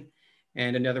modification,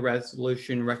 and another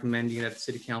resolution recommending that the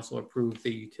City Council approve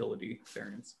the utility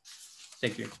variance.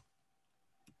 Thank you.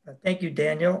 Thank you,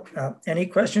 Daniel. Any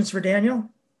questions for Daniel?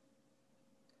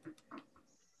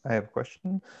 I have a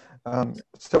question.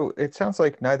 So it sounds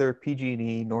like neither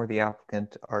PG&E nor the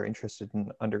applicant are interested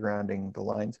in undergrounding the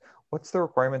lines. What's the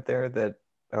requirement there that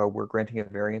we're granting a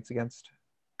variance against?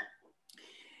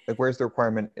 Like, where's the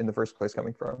requirement in the first place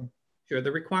coming from? Sure,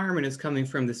 the requirement is coming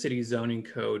from the city's zoning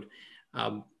code.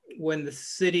 When the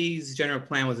city's general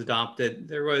plan was adopted,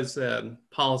 there was a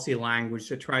policy language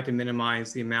to try to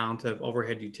minimize the amount of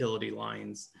overhead utility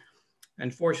lines.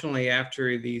 Unfortunately,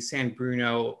 after the San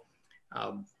Bruno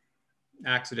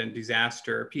accident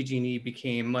disaster, PG&E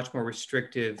became much more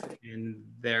restrictive in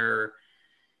their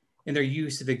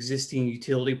use of existing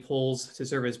utility poles to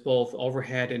service both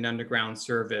overhead and underground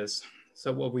service.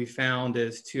 So what we found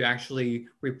is to actually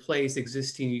replace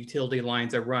existing utility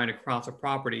lines that run across a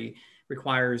property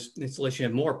requires installation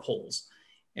of more poles.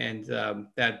 And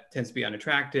that tends to be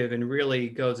unattractive and really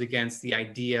goes against the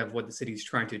idea of what the city is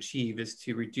trying to achieve, is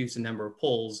to reduce the number of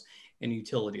poles in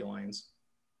utility lines.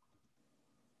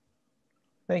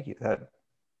 Thank you.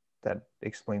 That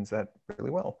explains that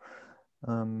really well.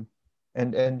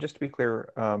 And just to be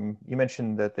clear, you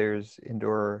mentioned that there's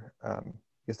indoor,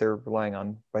 because they're relying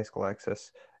on bicycle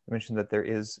access. You mentioned that there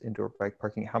is indoor bike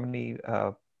parking. How many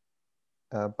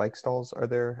bike stalls are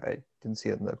there? I didn't see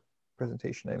it in the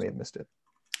presentation. I may have missed it.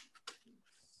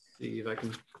 See if I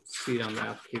can see it on the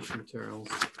application materials.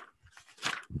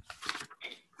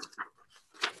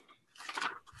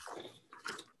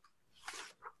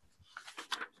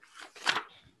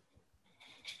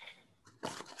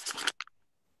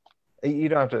 You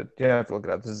don't have to look it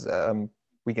up. This is,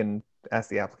 we can ask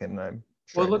the applicant. And I'm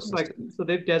sure well, it looks like so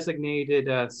they've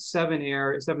designated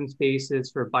 7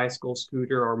 spaces for bicycle,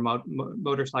 scooter, or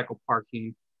motorcycle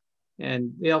parking,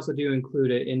 and they also do include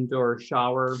an indoor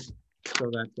shower so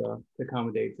that to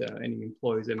accommodate any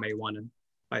employees that may want a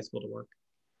bicycle to work.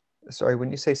 Sorry,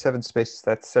 when you say 7 spaces,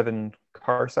 that's 7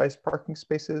 car-sized parking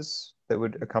spaces that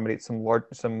would accommodate some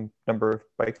number of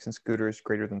bikes and scooters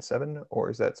greater than 7, or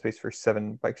is that space for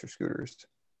 7 bikes or scooters?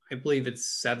 I believe it's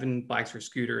 7 bikes or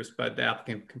scooters, but the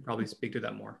applicant can probably speak to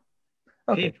that more.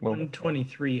 Okay, well,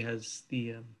 123 has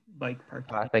the bike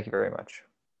parking. Thank you very much.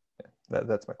 Yeah,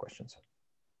 that's my questions.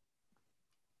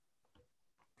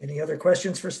 Any other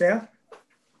questions for staff?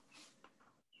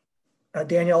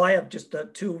 Daniel, I have just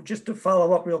to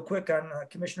follow up real quick on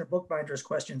Commissioner Bookbinder's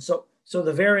question. So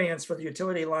the variance for the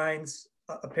utility lines,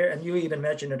 and you even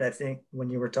mentioned it, I think, when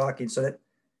you were talking, so that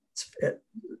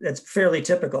It's fairly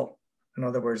typical. In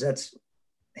other words, that's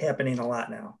happening a lot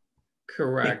now.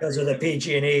 Correct. Because of the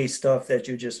PG&E stuff that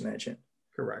you just mentioned.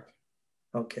 Correct.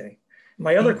 Okay.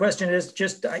 My other question is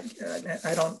just, I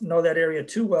don't know that area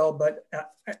too well, but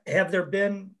have there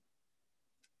been,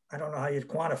 I don't know how you'd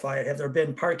quantify it, have there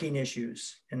been parking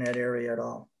issues in that area at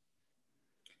all?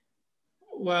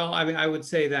 Well, I mean, I would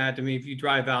say that, I mean, if you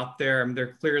drive out there,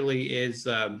 there clearly is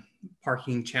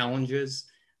parking challenges.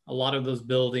 A lot of those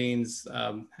buildings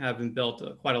have been built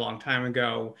quite a long time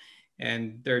ago,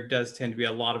 and there does tend to be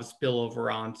a lot of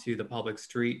spillover onto the public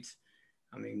street.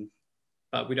 I mean,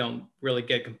 but we don't really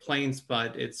get complaints,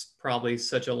 but it's probably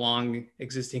such a long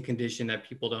existing condition that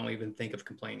people don't even think of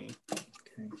complaining.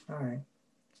 Okay, all right.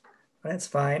 That's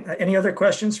fine. Any other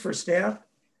questions for staff?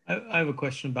 I have a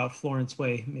question about Florence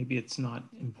Way. Maybe it's not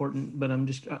important, but I'm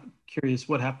just curious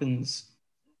what happens.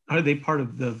 Are they part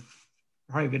of the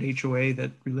private HOA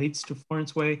that relates to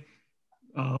Florence Way?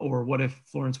 Or what if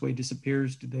Florence Way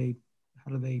disappears?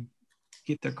 How do they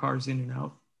get their cars in and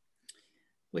out? I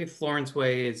believe Florence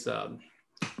Way is,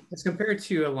 as compared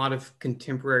to a lot of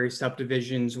contemporary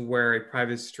subdivisions where a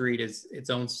private street is its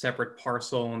own separate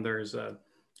parcel and there's a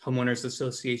homeowners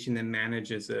association that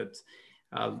manages it.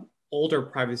 Older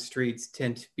private streets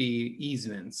tend to be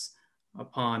easements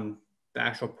upon the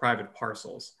actual private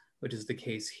parcels, which is the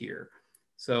case here.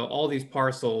 So all these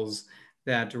parcels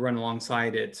that run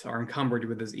alongside it are encumbered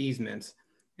with this easement.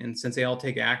 And since they all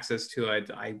take access to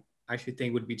it, I actually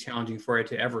think it would be challenging for it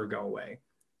to ever go away.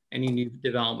 Any new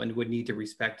development would need to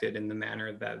respect it in the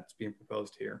manner that's being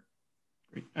proposed here.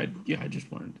 Great. I just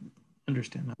wanted to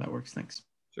understand how that works. Thanks.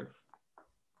 Sure.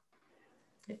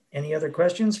 Any other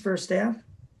questions for staff?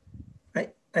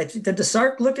 Did the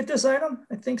SARC look at this item?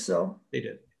 I think so. They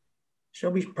did.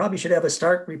 We probably should have a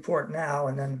SARC report now,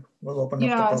 and then we'll open up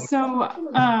the public.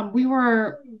 So we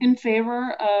were in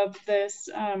favor of this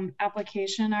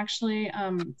application, actually,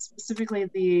 specifically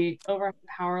the overhead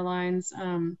power lines.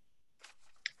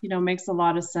 You know, makes a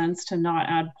lot of sense to not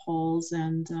add poles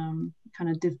and kind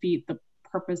of defeat the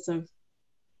purpose of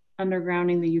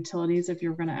undergrounding the utilities if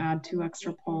you're going to add 2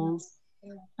 extra poles.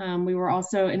 We were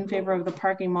also in favor of the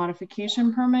parking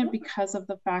modification permit because of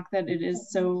the fact that it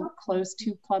is so close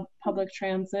to public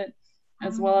transit,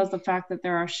 as well as the fact that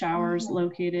there are showers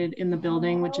located in the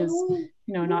building, which is,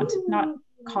 you know, not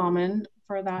common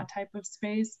for that type of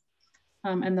space.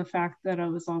 And the fact that it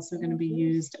was also going to be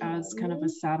used as kind of a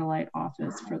satellite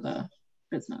office for the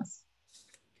business.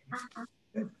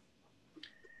 Good.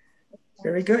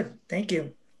 Very good. Thank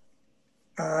you.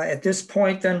 At this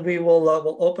point, then we will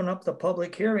we'll open up the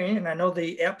public hearing, and I know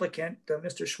the applicant,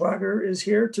 Mr. Schwager, is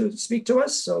here to speak to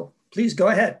us. So please go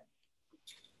ahead.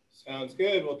 Sounds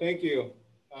good. Well, thank you.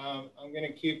 I'm going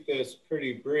to keep this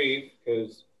pretty brief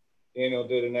because Daniel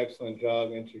did an excellent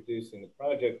job introducing the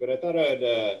project, but I thought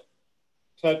I'd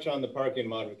touch on the parking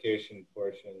modification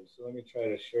portion. So let me try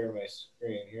to share my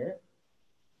screen here.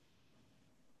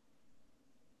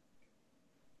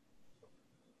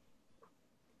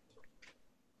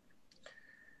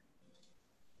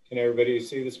 Can everybody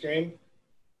see the screen?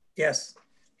 Yes.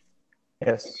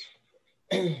 Yes.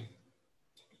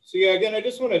 So yeah, again, I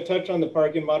just want to touch on the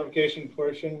parking modification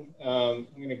portion. I'm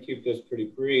going to keep this pretty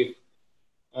brief.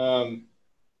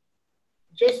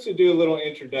 Just to do a little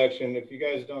introduction, if you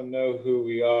guys don't know who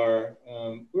we are,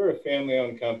 we're a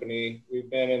family-owned company. We've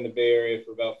been in the Bay Area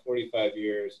for about 45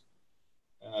 years.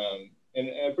 And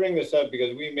I bring this up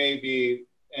because we may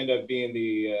end up being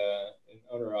the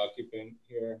owner-occupant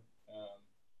here.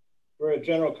 We're a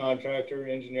general contractor,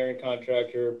 engineering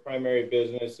contractor. Primary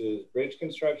business is bridge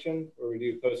construction, where we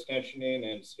do post-tensioning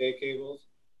and stay cables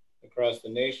across the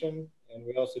nation. And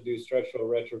we also do structural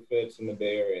retrofits in the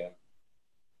Bay Area.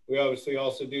 We obviously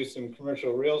also do some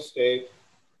commercial real estate.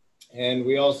 And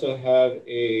we also have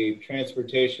a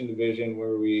transportation division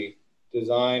where we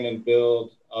design and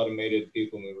build automated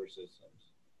people mover systems.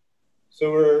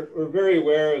 So we're very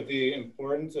aware of the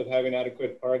importance of having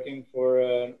adequate parking for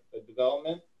a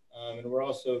development. And we're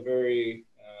also very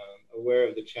aware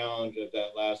of the challenge of that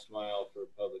last mile for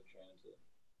public transit.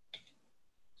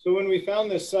 So when we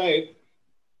found this site,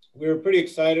 we were pretty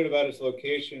excited about its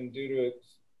location due to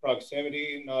its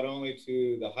proximity, not only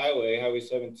to the highway, Highway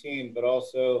 17, but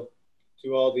also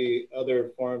to all the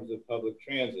other forms of public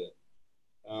transit.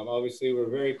 Obviously, we're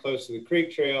very close to the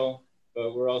Creek Trail,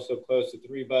 but we're also close to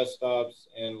 3 bus stops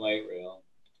and light rail.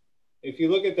 If you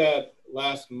look at that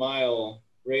last mile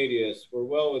radius, we're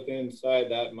well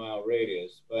inside that mile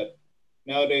radius, but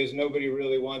nowadays nobody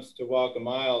really wants to walk a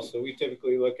mile, so we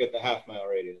typically look at the half-mile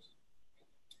radius.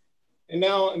 And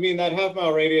now, I mean, that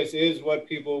half-mile radius is what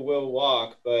people will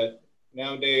walk, but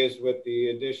nowadays with the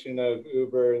addition of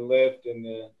Uber and Lyft and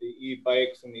the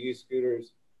e-bikes and the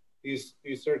e-scooters, these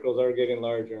circles are getting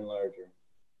larger and larger.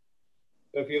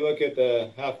 So if you look at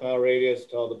the half-mile radius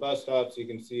to all the bus stops, you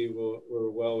can see we're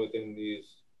well within these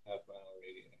half-mile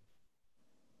radii.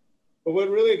 But what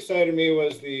really excited me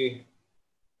was the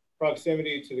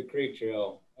proximity to the Creek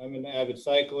Trail. I'm an avid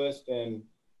cyclist, and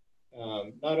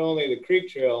not only the Creek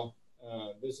Trail,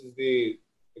 this is the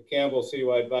Campbell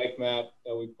Citywide Bike Map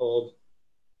that we pulled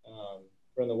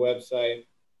from the website.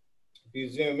 If you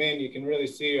zoom in, you can really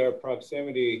see our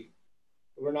proximity.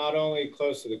 We're not only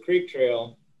close to the Creek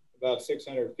Trail, about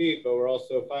 600 feet, but we're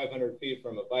also 500 feet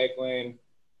from a bike lane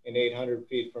and 800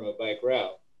 feet from a bike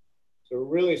route. So we're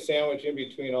really sandwiched in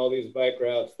between all these bike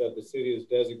routes that the city has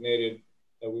designated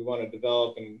that we want to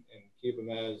develop and keep them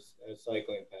as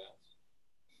cycling paths.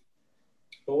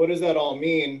 But what does that all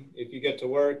mean if you get to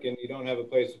work and you don't have a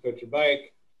place to put your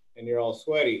bike and you're all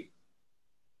sweaty?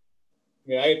 I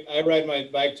mean, I ride my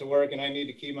bike to work and I need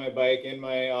to keep my bike in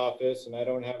my office and I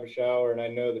don't have a shower and I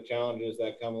know the challenges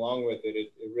that come along with it.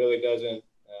 It really doesn't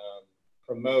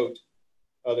promote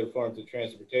other forms of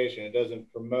transportation. It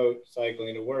doesn't promote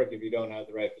cycling to work if you don't have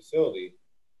the right facility.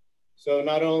 So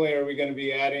not only are we going to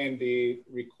be adding the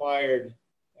required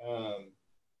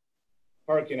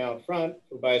parking out front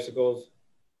for bicycles,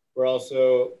 we're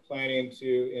also planning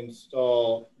to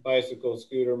install bicycle,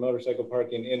 scooter, motorcycle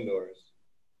parking indoors.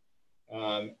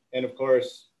 And of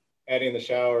course, adding the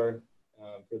shower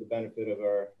for the benefit of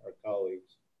our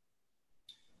colleagues.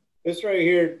 This right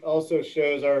here also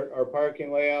shows our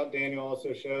parking layout. Daniel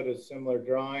also showed a similar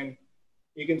drawing.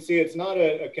 You can see it's not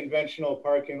a conventional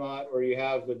parking lot where you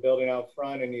have the building out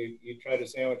front and you try to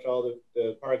sandwich all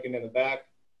the parking in the back.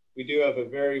 We do have a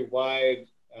very wide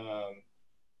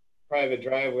private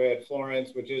driveway at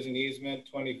Florence, which is an easement,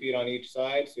 20 feet on each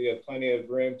side. So you have plenty of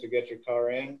room to get your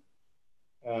car in.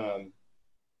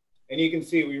 And you can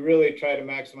see we really try to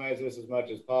maximize this as much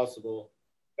as possible.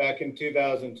 Back in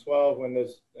 2012, when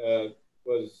this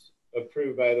was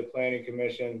approved by the Planning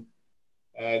Commission,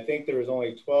 I think there was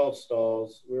only 12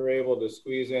 stalls. We were able to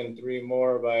squeeze in 3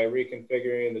 more by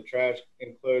reconfiguring the trash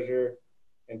enclosure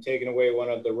and taking away one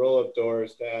of the roll-up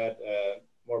doors to add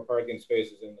more parking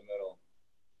spaces in the middle.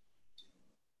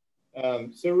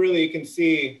 So really you can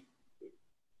see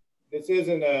this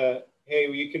isn't a, hey,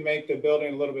 well, you can make the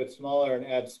building a little bit smaller and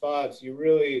add spots. You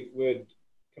really would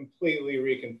completely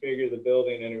reconfigure the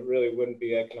building and it really wouldn't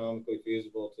be economically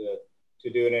feasible to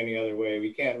do it any other way.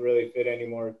 We can't really fit any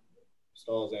more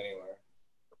stalls anywhere.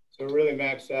 So we're really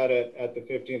maxed out at the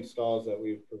 15 stalls that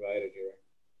we've provided here.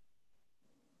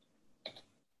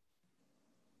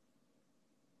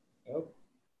 Oh.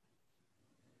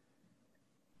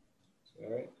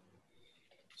 All right.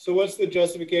 So what's the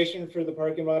justification for the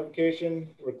parking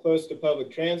modification? We're close to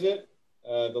public transit.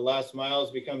 The last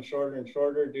miles become shorter and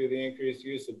shorter due to the increased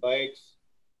use of bikes,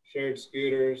 shared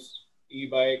scooters,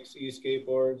 e-bikes,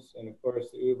 e-skateboards, and of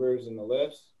course the Ubers and the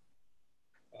Lyfts.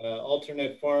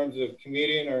 Alternate forms of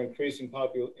commuting are increasing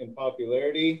in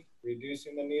popularity,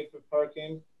 reducing the need for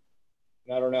parking.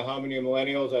 And I don't know how many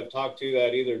millennials I've talked to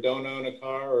that either don't own a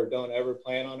car or don't ever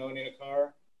plan on owning a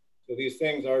car. So these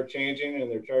things are changing and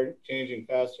they're changing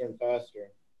faster and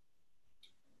faster.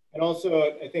 And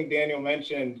also, I think Daniel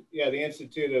mentioned, yeah, the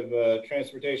Institute of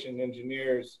Transportation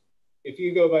Engineers, if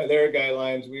you go by their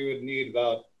guidelines, we would need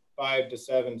about 5 to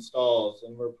 7 stalls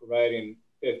and we're providing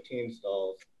 15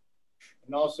 stalls.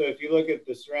 And also, if you look at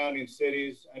the surrounding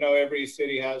cities, I know every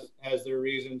city has their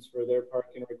reasons for their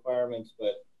parking requirements,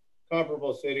 but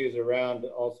comparable cities around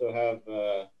also have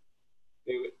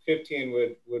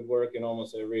 15 would work in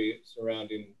almost every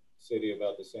surrounding city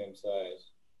about the same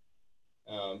size.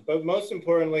 But most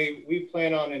importantly, we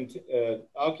plan on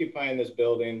occupying this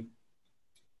building.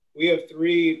 We have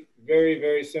 3 very,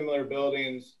 very similar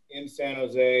buildings in San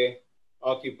Jose,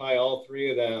 occupy all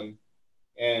 3 of them.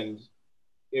 And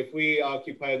if we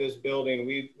occupy this building,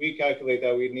 we calculate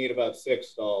that we'd need about 6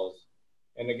 stalls.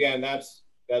 And again, that's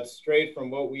straight from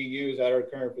what we use at our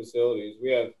current facilities.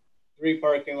 We have 3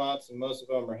 parking lots and most of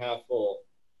them are half full.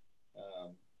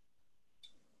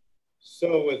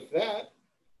 So with that,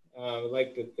 I'd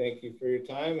like to thank you for your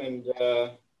time and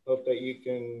hope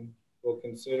that will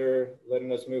consider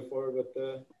letting us move forward with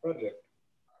the project.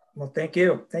 Well, thank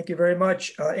you. Thank you very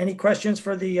much. Any questions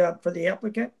for the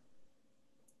applicant?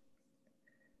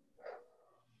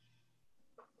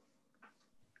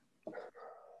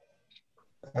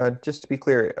 Just to be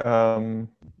clear,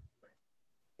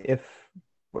 if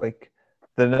like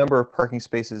the number of parking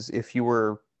spaces, if you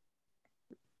were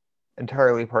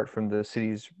entirely apart from the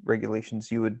city's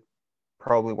regulations, you would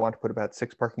probably want to put about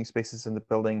 6 parking spaces in the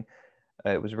building.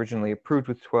 It was originally approved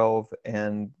with 12,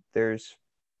 and there's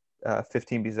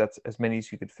 15 because that's as many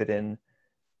as you could fit in,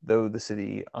 though the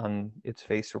city on its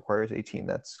face requires 18.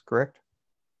 That's correct?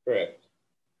 Correct.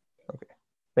 Okay,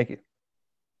 thank you.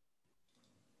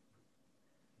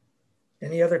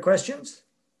 Any other questions?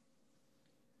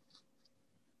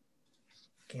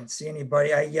 Can't see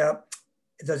anybody.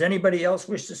 Does anybody else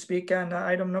wish to speak on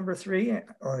item number 3?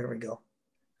 Oh, there we go.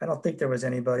 I don't think there was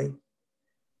anybody.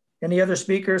 Any other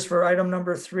speakers for item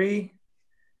number 3?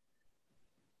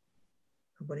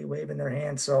 Nobody waving their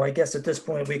hand. So I guess at this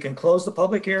point we can close the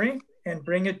public hearing and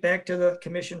bring it back to the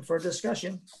commission for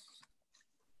discussion.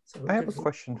 So I have a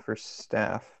question for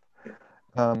staff.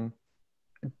 Do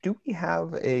we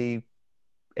have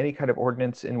any kind of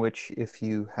ordinance in which if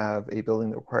you have a building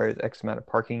that requires X amount of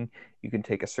parking, you can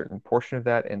take a certain portion of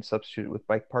that and substitute it with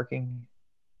bike parking?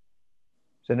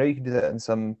 So I know you can do that in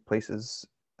some places.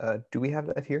 Do we have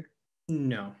that here?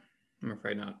 No, I'm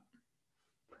afraid not.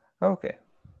 Okay.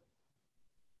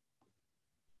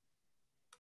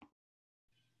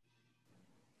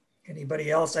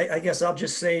 Anybody else? I guess I'll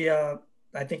just say,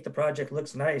 I think the project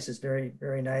looks nice. It's very,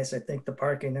 very nice. I think the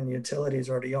parking and the utilities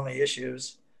are the only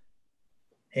issues.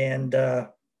 And the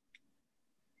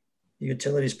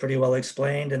utilities pretty well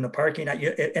explained, and the parking,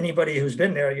 anybody who's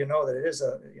been there, you know that it is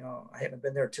I haven't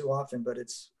been there too often, but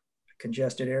it's a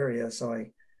congested area. So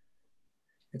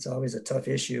it's always a tough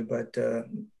issue, but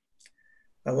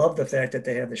I love the fact that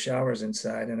they have the showers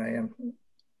inside, and I am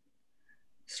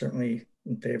certainly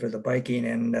in favor of the biking,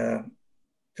 and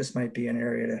this might be an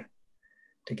area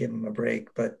to give them a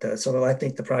break. But so I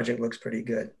think the project looks pretty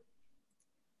good.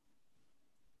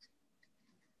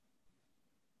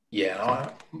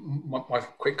 Yeah, my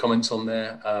quick comments on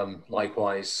there.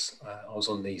 Likewise, I was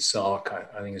on the SARC.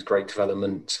 I think it's great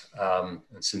development. And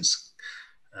since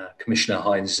Commissioner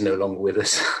Hines is no longer with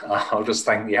us, I'll just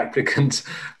thank the applicant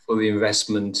for the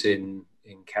investment in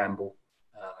Campbell.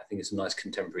 I think it's a nice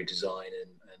contemporary design,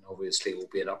 and obviously will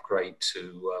be an upgrade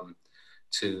to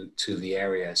the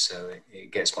area. So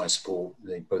it gets my support.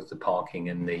 Both the parking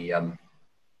and the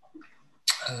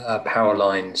power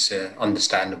lines are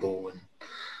understandable, and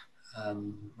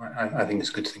I think it's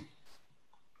a good thing.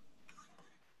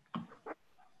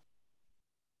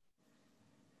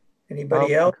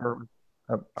 Anybody else?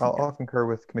 I'll concur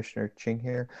with Commissioner Ching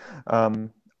here.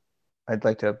 I'd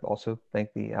like to also thank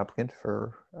the applicant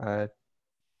for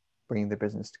bringing the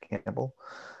business to Campbell.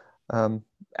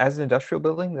 As an industrial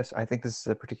building, I think this is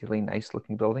a particularly nice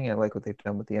looking building. I like what they've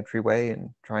done with the entryway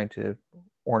and trying to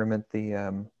ornament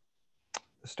the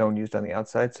stone used on the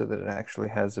outside so that it actually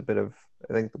has a bit of,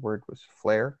 I think the word was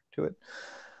flair to it.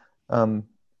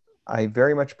 I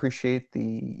very much appreciate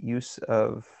the use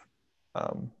of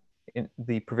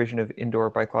the provision of indoor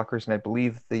bike lockers, and I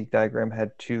believe the diagram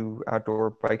had 2 outdoor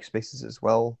bike spaces as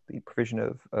well. The provision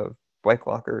of bike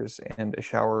lockers and a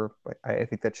shower, I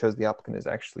think that shows the applicant is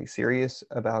actually serious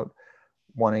about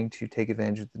wanting to take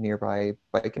advantage of the nearby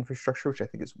bike infrastructure, which I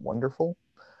think is wonderful.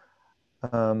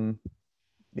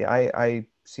 Yeah, I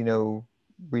see no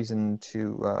reason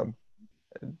to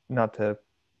not to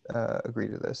agree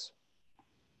to this.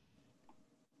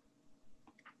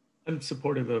 I'm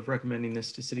supportive of recommending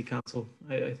this to City Council.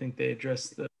 I think they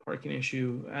addressed the parking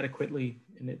issue adequately,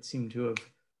 and it seemed to have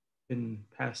been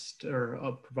passed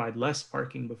or provide less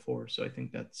parking before. So I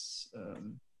think that's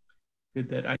good.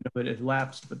 That I know it had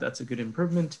lapsed, but that's a good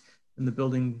improvement. And the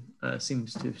building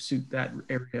seems to suit that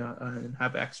area and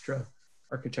have extra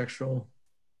architectural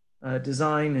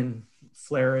design and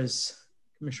flair, as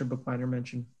Commissioner Buchbinder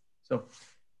mentioned. So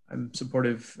I'm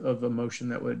supportive of a motion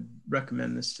that would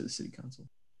recommend this to the City Council.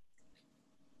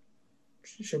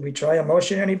 Should we try a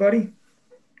motion, anybody?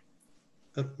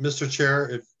 Mr.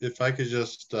 Chair, if I could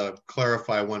just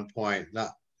clarify one point,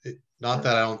 not that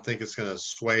I don't think it's going to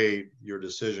sway your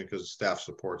decision because staff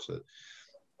supports it,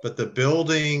 but the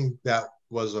building that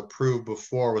was approved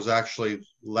before was actually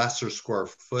lesser square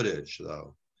footage,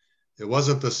 though. It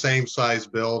wasn't the same size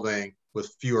building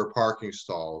with fewer parking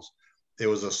stalls. It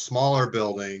was a smaller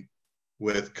building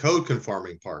with code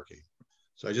conforming parking.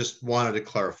 So I just wanted to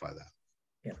clarify that.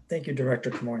 Yeah, thank you, Director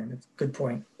Kamorian. That's a good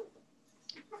point.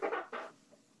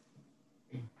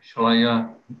 Shall I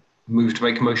move to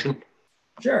make a motion?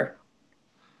 Sure.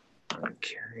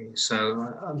 Okay, so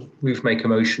I move to make a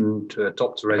motion to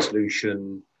adopt a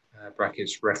resolution,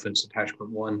 brackets reference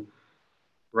attachment 1,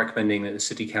 recommending that the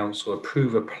City Council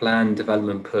approve a planned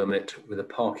development permit with a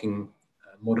parking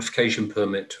modification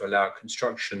permit to allow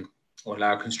construction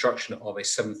of a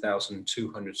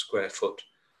 7,200 square foot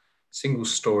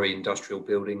single-story industrial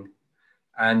building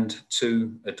And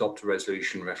 2, adopt a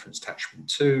resolution reference attachment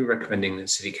 2, recommending that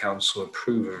City Council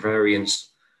approve a variance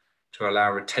to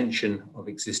allow retention of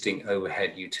existing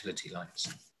overhead utility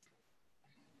lights.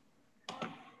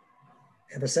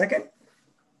 Have a second?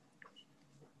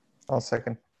 I'll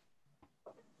second.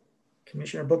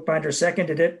 Commissioner Bookbinder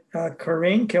seconded it.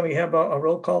 Corinne, can we have a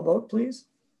roll call vote, please?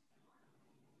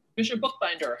 Commissioner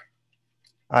Bookbinder.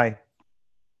 Aye.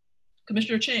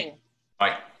 Commissioner Ching.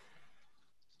 Aye.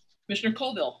 Commissioner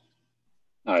Colville.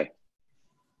 Aye.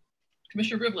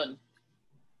 Commissioner Rivlin.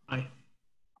 Aye.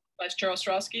 Vice Chair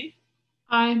Ostrowski.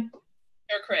 Aye.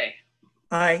 Chair Cray.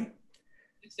 Aye.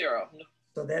 6-0.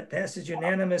 So that passes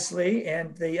unanimously,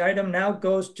 and the item now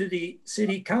goes to the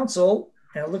City Council,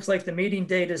 and it looks like the meeting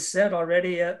date is set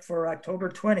already for October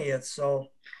 20th. So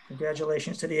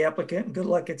congratulations to the applicant and good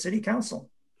luck at City Council.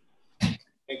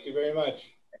 Thank you very much.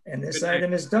 And this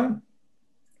item is done.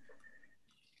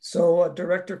 So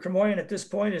Director Kermoyan, at this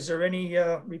point, is there any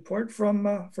report from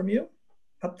you?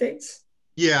 Updates?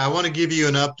 Yeah, I want to give you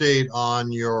an update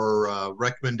on your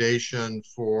recommendation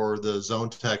for the zone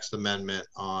text amendment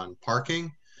on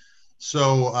parking.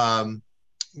 So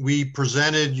we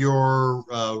presented your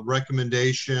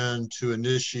recommendation to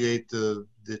initiate the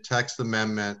text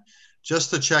amendment just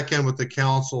to check in with the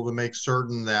council to make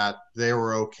certain that they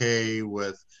were okay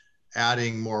with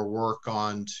adding more work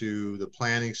onto the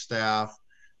planning staff.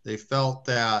 They felt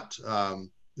that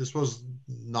this was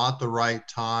not the right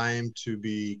time to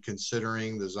be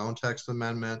considering the zone text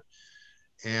amendment.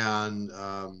 And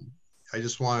I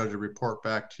just wanted to report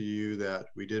back to you that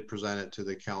we did present it to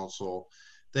the council.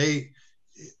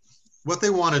 What they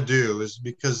want to do is,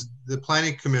 because the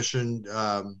Planning Commission,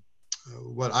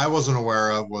 what I wasn't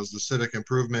aware of was the Civic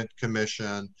Improvement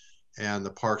Commission and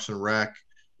the Parks and Rec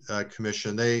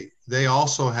Commission. They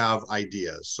also have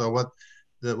ideas. So what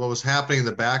was happening in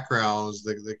the background is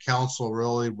the council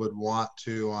really would want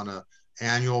to, on an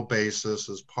annual basis,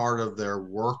 as part of their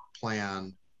work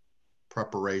plan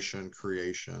preparation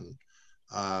creation,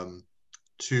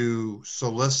 to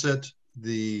solicit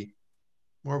the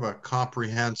more of a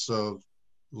comprehensive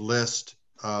list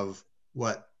of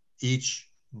what each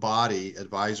body,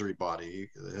 advisory body,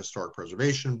 the Historic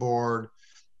Preservation Board,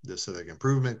 the Civic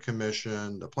Improvement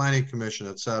Commission, the Planning Commission,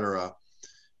 et cetera,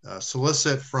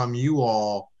 solicit from you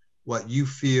all what you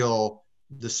feel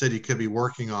the city could be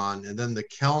working on. And then the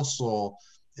council,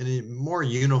 in a more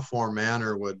uniform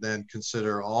manner, would then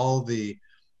consider all the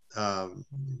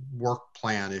work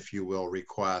plan, if you will,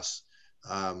 requests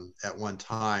at one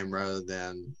time rather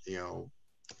than,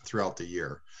 throughout the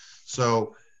year.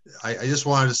 So I just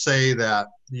wanted to say that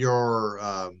your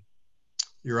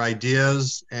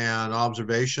ideas and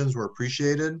observations were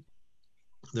appreciated.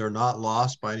 They're not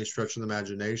lost by any stretch of the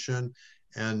imagination.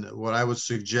 And what I would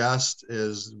suggest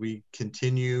is we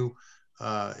continue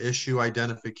issue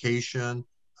identification,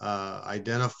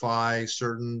 identify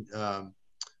certain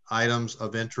items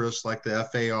of interest like the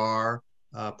FAR,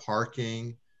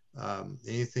 parking,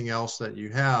 anything else that you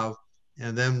have.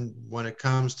 And then when it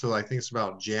comes to, I think it's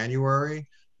about January,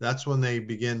 that's when they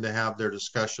begin to have their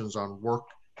discussions on work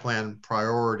plan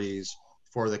priorities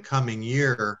for the coming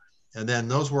year. And then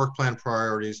those work plan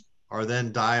priorities are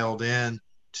then dialed in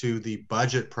to the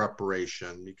budget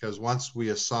preparation, because once we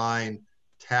assign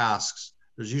tasks,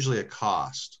 there's usually a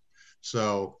cost.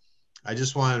 So I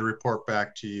just wanted to report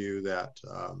back to you that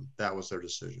that was their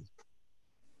decision.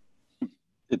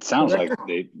 It sounds like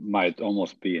they might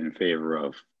almost be in favor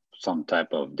of some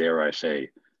type of, dare I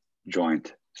say,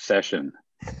 joint session.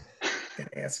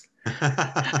 Ask.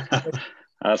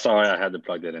 Sorry, I had to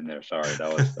plug that in there. Sorry,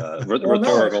 that was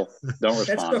rhetorical. No, don't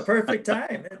respond. That's the perfect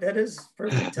time. That is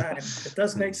perfect time. It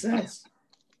does make sense.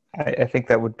 I think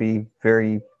that would be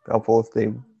very helpful if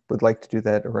they would like to do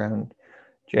that around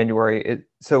January.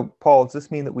 So, Paul, does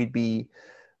this mean that we'd be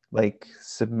like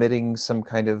submitting some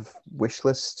kind of wish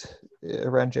list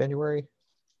around January?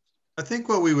 I think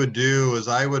what we would do is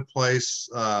I would place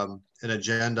an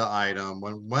agenda item.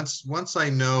 Once I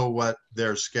know what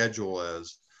their schedule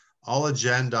is, I'll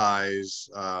agendize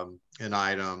an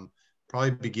item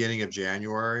probably beginning of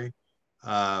January,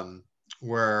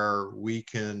 where we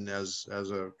can,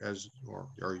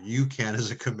 or you can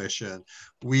as a commission,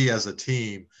 we as a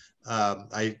team,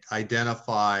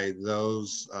 identify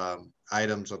those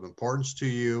items of importance to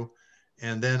you.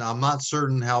 And then I'm not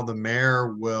certain how the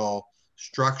mayor will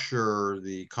structure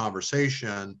the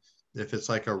conversation, if it's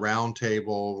like a round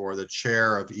table or the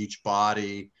chair of each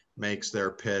body makes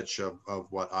their pitch of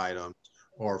what item,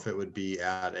 or if it would be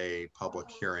at a public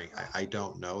hearing. I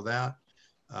don't know that.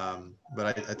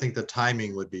 But I think the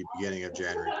timing would be beginning of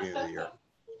January, beginning of the year.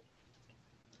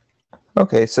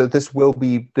 Okay, so this will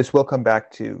come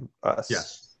back to us.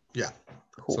 Yes. Yeah.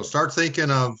 Cool. So start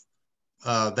thinking of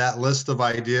that list of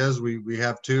ideas. We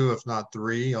have 2, if not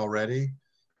 3 already.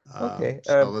 Okay.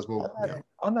 So let's move.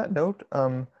 On that note,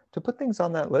 to put things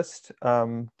on that list,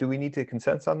 do we need to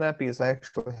consent on that? Because I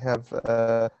actually have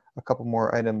a couple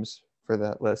more items for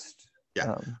that list.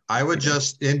 Yeah, I would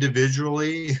just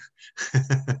individually,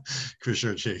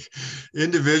 Commissioner Cheek,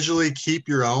 individually keep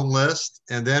your own list.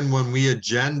 And then when we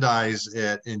agendize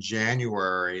it in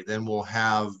January, then we'll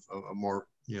have a more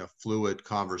fluid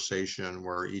conversation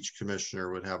where each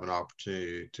commissioner would have an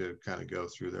opportunity to kind of go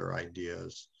through their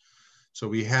ideas. So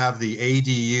we have the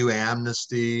ADU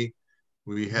amnesty,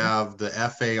 we have the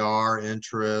FAR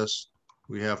interest,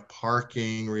 we have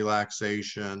parking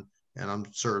relaxation, and I'm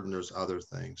certain there's other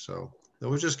things. So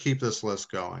we'll just keep this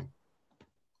list going.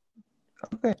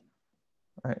 Okay.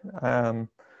 All right.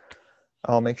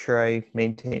 I'll make sure I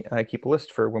keep a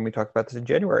list for when we talk about this in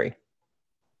January.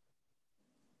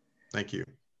 Thank you.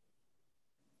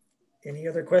 Any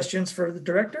other questions for the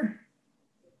director?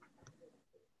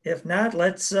 If not,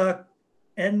 let's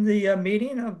end the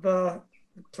meeting of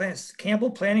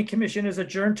Campbell Planning Commission is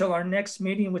adjourned till our next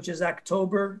meeting, which is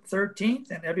October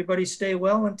 13th, and everybody stay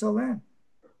well until then.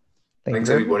 Thanks,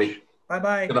 everybody.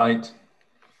 Bye-bye. Good night.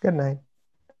 Good night.